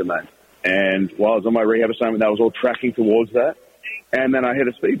 19th of May. And while I was on my rehab assignment, that was all tracking towards that. And then I hit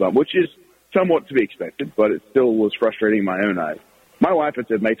a speed bump, which is somewhat to be expected, but it still was frustrating in my own eyes. My wife had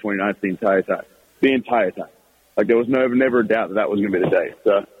said May 29th the entire time. The entire time. There was never a doubt that was going to be the day.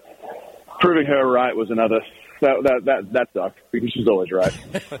 So proving her right was another. That sucked because she's always right.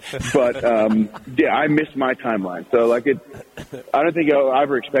 But I missed my timeline. So I don't think I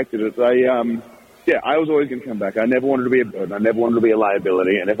ever expected it. I was always going to come back. I never wanted to be a burden. I never wanted to be a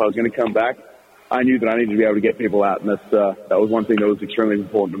liability. And if I was going to come back, I knew that I needed to be able to get people out. And that was one thing that was extremely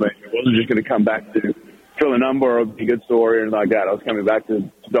important to me. I wasn't just going to come back to fill a number or be a good story or anything like that. I was coming back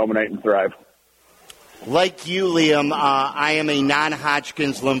to dominate and thrive. Like you, Liam, I am a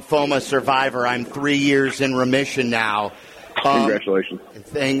non-Hodgkin's lymphoma survivor. I'm 3 years in remission now. Congratulations.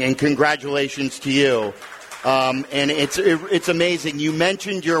 And congratulations to you. And it's amazing. You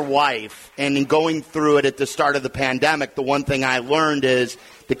mentioned your wife, and in going through it at the start of the pandemic, the one thing I learned is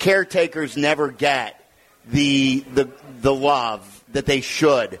the caretakers never get the love that they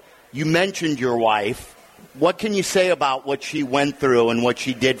should. You mentioned your wife. What can you say about what she went through and what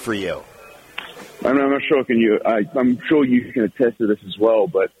she did for you? I'm not sure. I'm sure you can attest to this as well.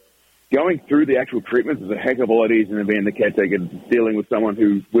 But going through the actual treatment is a heck of a lot easier than being the caretaker, dealing with someone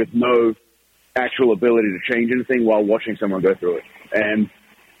who with no actual ability to change anything while watching someone go through it. And,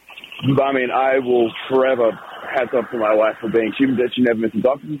 I mean, I will forever hats off to my wife for being, she never missed a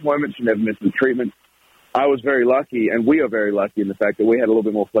doctor's appointment. She never missed a treatment. I was very lucky, and we are very lucky in the fact that we had a little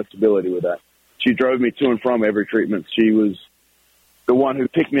bit more flexibility with that. She drove me to and from every treatment. She was the one who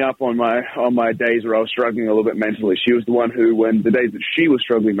picked me up on my days where I was struggling a little bit mentally. She was the one who, when the days that she was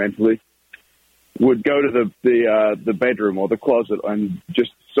struggling mentally, would go to the bedroom or the closet and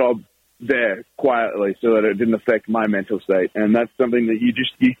just sob there quietly so that it didn't affect my mental state. And that's something that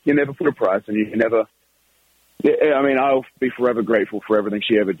you never put a price on. You can never. I mean, I'll be forever grateful for everything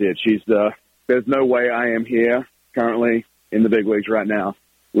she ever did. There's no way I am here currently in the big leagues right now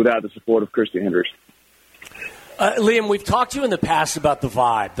without the support of Christy Hendriks. Liam, we've talked to you in the past about the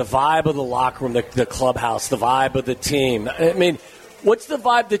vibe of the locker room, the clubhouse, the vibe of the team. I mean, what's the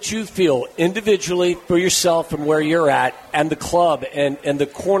vibe that you feel individually for yourself and where you're at and the club and the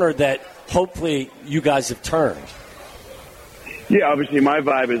corner that hopefully you guys have turned? Yeah, obviously my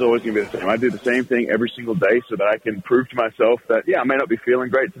vibe is always going to be the same. I do the same thing every single day so that I can prove to myself that, I may not be feeling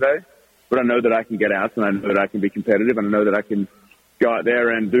great today, but I know that I can get out and I know that I can be competitive and I know that I can go out there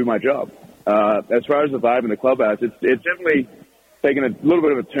and do my job. As far as the vibe in the clubhouse, it's definitely taken a little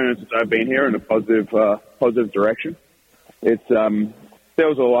bit of a turn since I've been here in a positive direction. There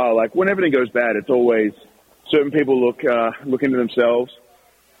was a while, like when everything goes bad, it's always certain people look into themselves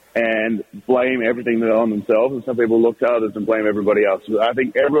and blame everything on themselves, and some people look to others and blame everybody else. So I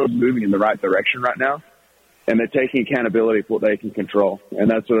think everyone's moving in the right direction right now, and they're taking accountability for what they can control.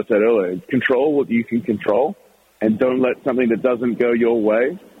 And that's what I said earlier. Control what you can control, and don't let something that doesn't go your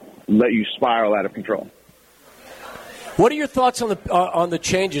way let you spiral out of control. What are your thoughts on the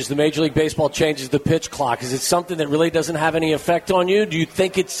changes, the Major League Baseball changes, the pitch clock? Is it something that really doesn't have any effect on you? Do you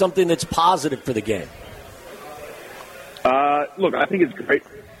think it's something that's positive for the game? Look, I think it's great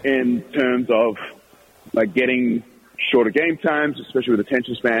in terms of like getting shorter game times, especially with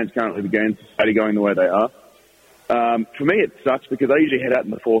attention spans. Currently, the game's society going the way they are. For me, it sucks because I usually head out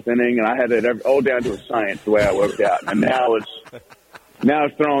in the fourth inning, and I had it all down to a science the way I worked out, and now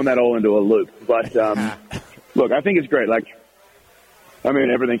it's throwing that all into a loop. But look, I think it's great. Like, I mean,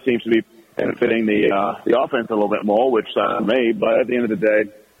 everything seems to be benefiting the offense a little bit more, which for me. But at the end of the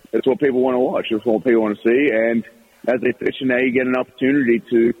day, it's what people want to watch. It's what people want to see. And as they pitch, now you get an opportunity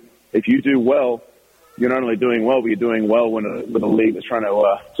to, if you do well, you're not only doing well, but you're doing well with a league that's trying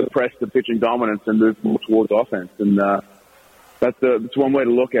to suppress the pitching dominance and move more towards offense. And that's one way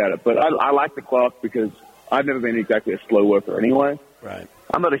to look at it. But I like the clock because I've never been exactly a slow worker anyway. Right.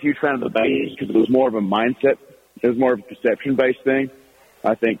 I'm not a huge fan of the base because it was more of a mindset. It was more of a perception-based thing.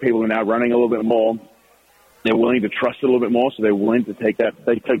 I think people are now running a little bit more. They're willing to trust it a little bit more, so they're willing to take that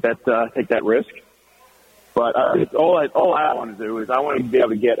risk. But all I want to do is I want to be able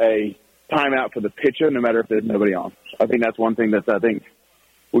to get a timeout for the pitcher, no matter if there's nobody on. I think that's one thing that I think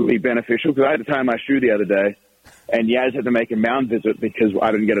would be beneficial because I had to tie my shoe the other day, and Yaz had to make a mound visit because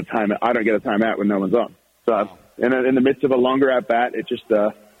I don't get a timeout when no one's on. So in the midst of a longer at bat, it just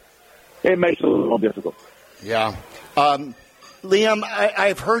it makes it a little more difficult. Yeah, Liam,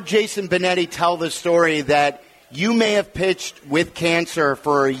 I've heard Jason Benetti tell the story that you may have pitched with cancer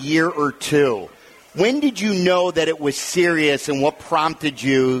for a year or two. When did you know that it was serious, and what prompted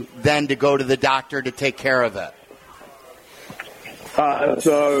you then to go to the doctor to take care of it?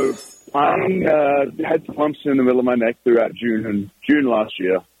 So I had lumps in the middle of my neck throughout June last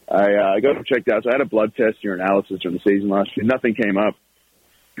year. I got checked out. So I had a blood test, urinalysis during the season last year. Nothing came up.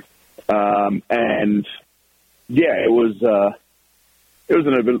 And yeah, it was a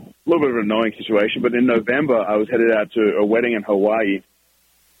little bit of an annoying situation. But in November, I was headed out to a wedding in Hawaii,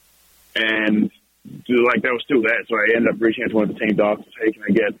 and like that was still there. So I ended up reaching out to one of the team doctors. Hey, can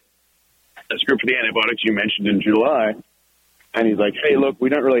I get a script for the antibiotics you mentioned in July? And he's like, hey, look, we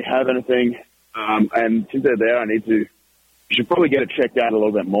don't really have anything. And since they're there, you should probably get it checked out a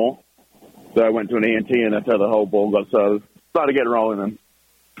little bit more. So I went to an ENT, and that's how the whole ball got started getting rolling then.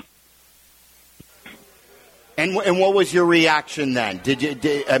 And what was your reaction then? Did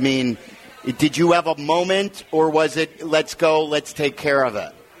you have a moment, or was it, let's go, let's take care of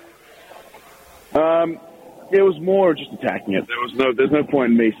it? It was more just attacking it. There's no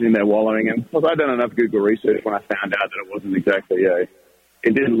point in me sitting there wallowing. And plus, I'd done enough Google research when I found out that it wasn't exactly it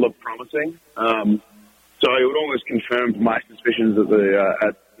didn't look promising. So it would almost confirm my suspicions when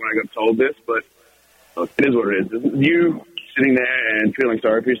I got told this. But it is what it is. You sitting there and feeling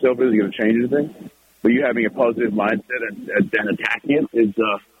sorry for yourself isn't going to change anything. But you having a positive mindset and attacking it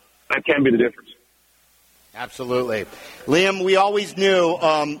that can be the difference. Absolutely. Liam, we always knew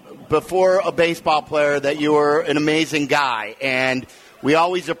before a baseball player that you were an amazing guy, and we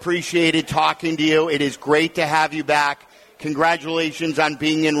always appreciated talking to you. It is great to have you back. congratulations on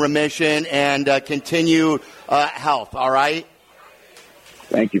being in remission and continued health, all right?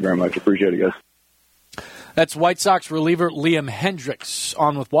 Thank you very much. Appreciate it, guys. That's White Sox reliever Liam Hendriks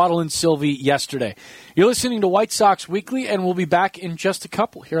on with Waddle and Silvy yesterday. You're listening to White Sox Weekly, and we'll be back in just a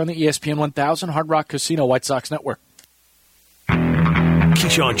couple here on the ESPN 1000 Hard Rock Casino White Sox Network.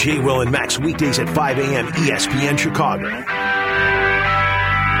 Keyshawn, J. Will, and Max weekdays at 5 a.m. ESPN Chicago.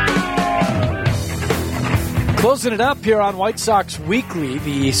 Closing it up here on White Sox Weekly,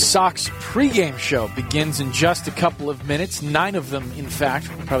 the Sox pregame show begins in just a couple of minutes. 9 of them, in fact.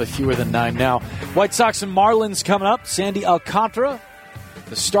 Probably fewer than 9 now. White Sox and Marlins coming up. Sandy Alcantara,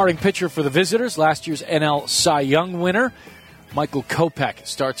 the starting pitcher for the visitors, last year's NL Cy Young winner. Michael Kopech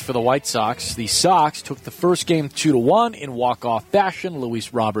starts for the White Sox. The Sox took the first game 2-1 in walk-off fashion.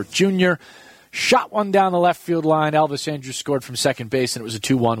 Luis Robert Jr. shot one down the left field line. Elvis Andrus scored from second base, and it was a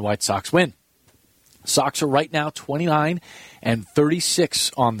 2-1 White Sox win. Sox are right now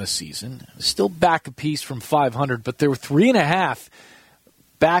 29-36 on the season. Still back a piece from 500, but they were 3.5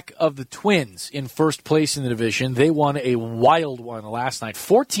 back of the Twins in first place in the division. They won a wild one last night.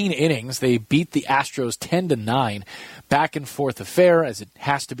 14 innings. They beat the Astros 10-9. Back and forth affair, as it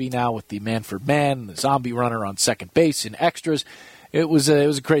has to be now with the Manfred Man, the zombie runner on second base in extras. It was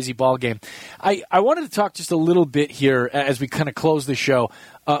a crazy ball game. I wanted to talk just a little bit here as we kind of close the show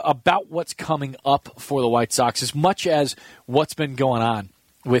about what's coming up for the White Sox, as much as what's been going on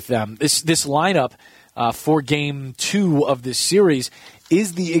with them. This lineup for Game 2 of this series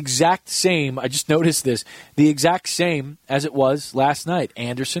is the exact same. I just noticed this. The exact same as it was last night.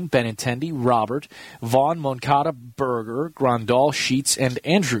 Anderson, Benintendi, Robert, Vaughn, Moncada, Berger, Grandal, Sheets, and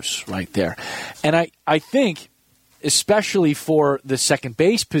Andrus right there. And I think, especially for the second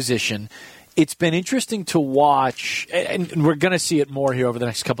base position, it's been interesting to watch, and we're going to see it more here over the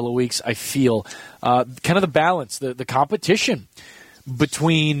next couple of weeks, I feel, kind of the balance, the competition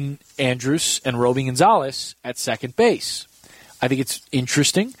between Andrus and Roby Gonzalez at second base. I think it's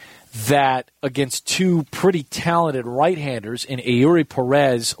interesting that against two pretty talented right-handers in Eury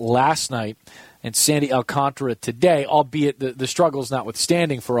Perez last night and Sandy Alcantara today, albeit the struggles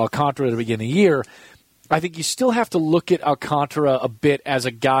notwithstanding for Alcantara to begin the year, I think you still have to look at Alcantara a bit as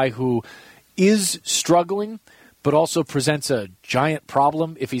a guy who is struggling, but also presents a giant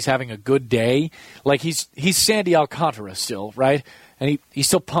problem if he's having a good day. Like he's Sandy Alcantara still, right? And he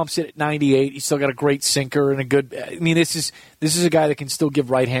still pumps it at 98. He's still got a great sinker and a good. I mean, this is a guy that can still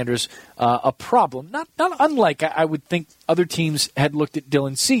give right-handers a problem. Not unlike I would think other teams had looked at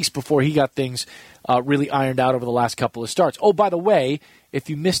Dylan Cease before he got things really ironed out over the last couple of starts. Oh, by the way,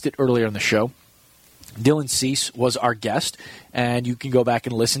 if you missed it earlier in the show, Dylan Cease was our guest, and you can go back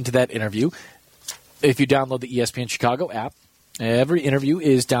and listen to that interview if you download the ESPN Chicago app. Every interview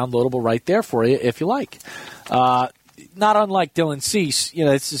is downloadable right there for you if you like. Not unlike Dylan Cease,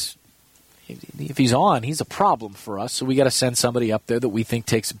 it's just, if he's on, he's a problem for us, so we got to send somebody up there that we think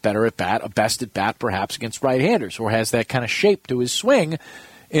takes a better at bat, a best at bat perhaps against right-handers, or has that kind of shape to his swing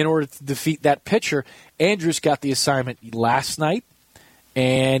in order to defeat that pitcher. Andrus got the assignment last night,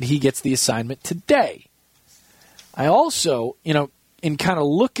 and he gets the assignment today. I also, in kind of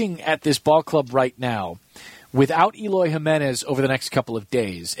looking at this ball club right now, without Eloy Jimenez over the next couple of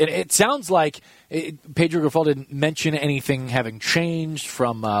days, it sounds like Pedro Grifol didn't mention anything having changed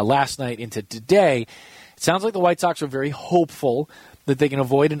from last night into today. It sounds like the White Sox are very hopeful that they can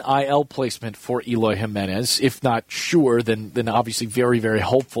avoid an IL placement for Eloy Jimenez. If not sure, then obviously very, very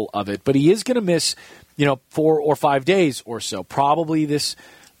hopeful of it. But he is going to miss 4 or 5 days or so. Probably this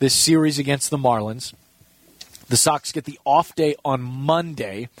series against the Marlins. The Sox get the off day on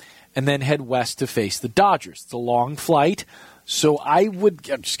Monday and then head west to face the Dodgers. It's a long flight, so I'm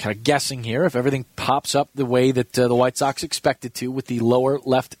just kind of guessing here, if everything pops up the way that the White Sox expect it to with the lower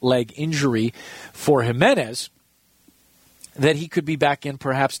left leg injury for Jimenez, that he could be back in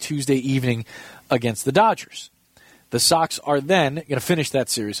perhaps Tuesday evening against the Dodgers. The Sox are then going to finish that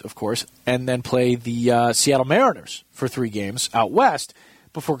series, of course, and then play the Seattle Mariners for 3 games out west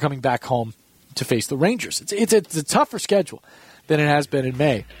before coming back home to face the Rangers. It's a tougher schedule than it has been in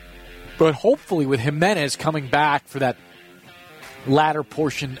May. But hopefully with Jimenez coming back for that latter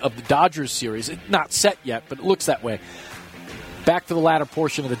portion of the Dodgers series, it's not set yet, but it looks that way, back for the latter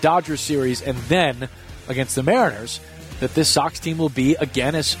portion of the Dodgers series and then against the Mariners, that this Sox team will be,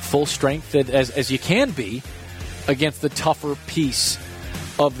 again, as full strength as you can be against the tougher piece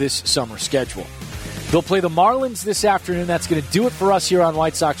of this summer schedule. They'll play the Marlins this afternoon. That's going to do it for us here on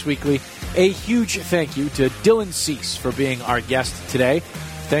White Sox Weekly. A huge thank you to Dylan Cease for being our guest today.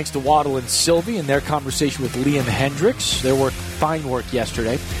 Thanks to Waddle and Silvy and their conversation with Liam Hendriks. Their fine work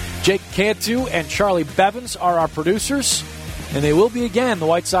yesterday. Jake Cantu and Charlie Bevins are our producers, and they will be again. The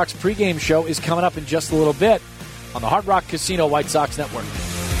White Sox pregame show is coming up in just a little bit on the Hard Rock Casino White Sox Network.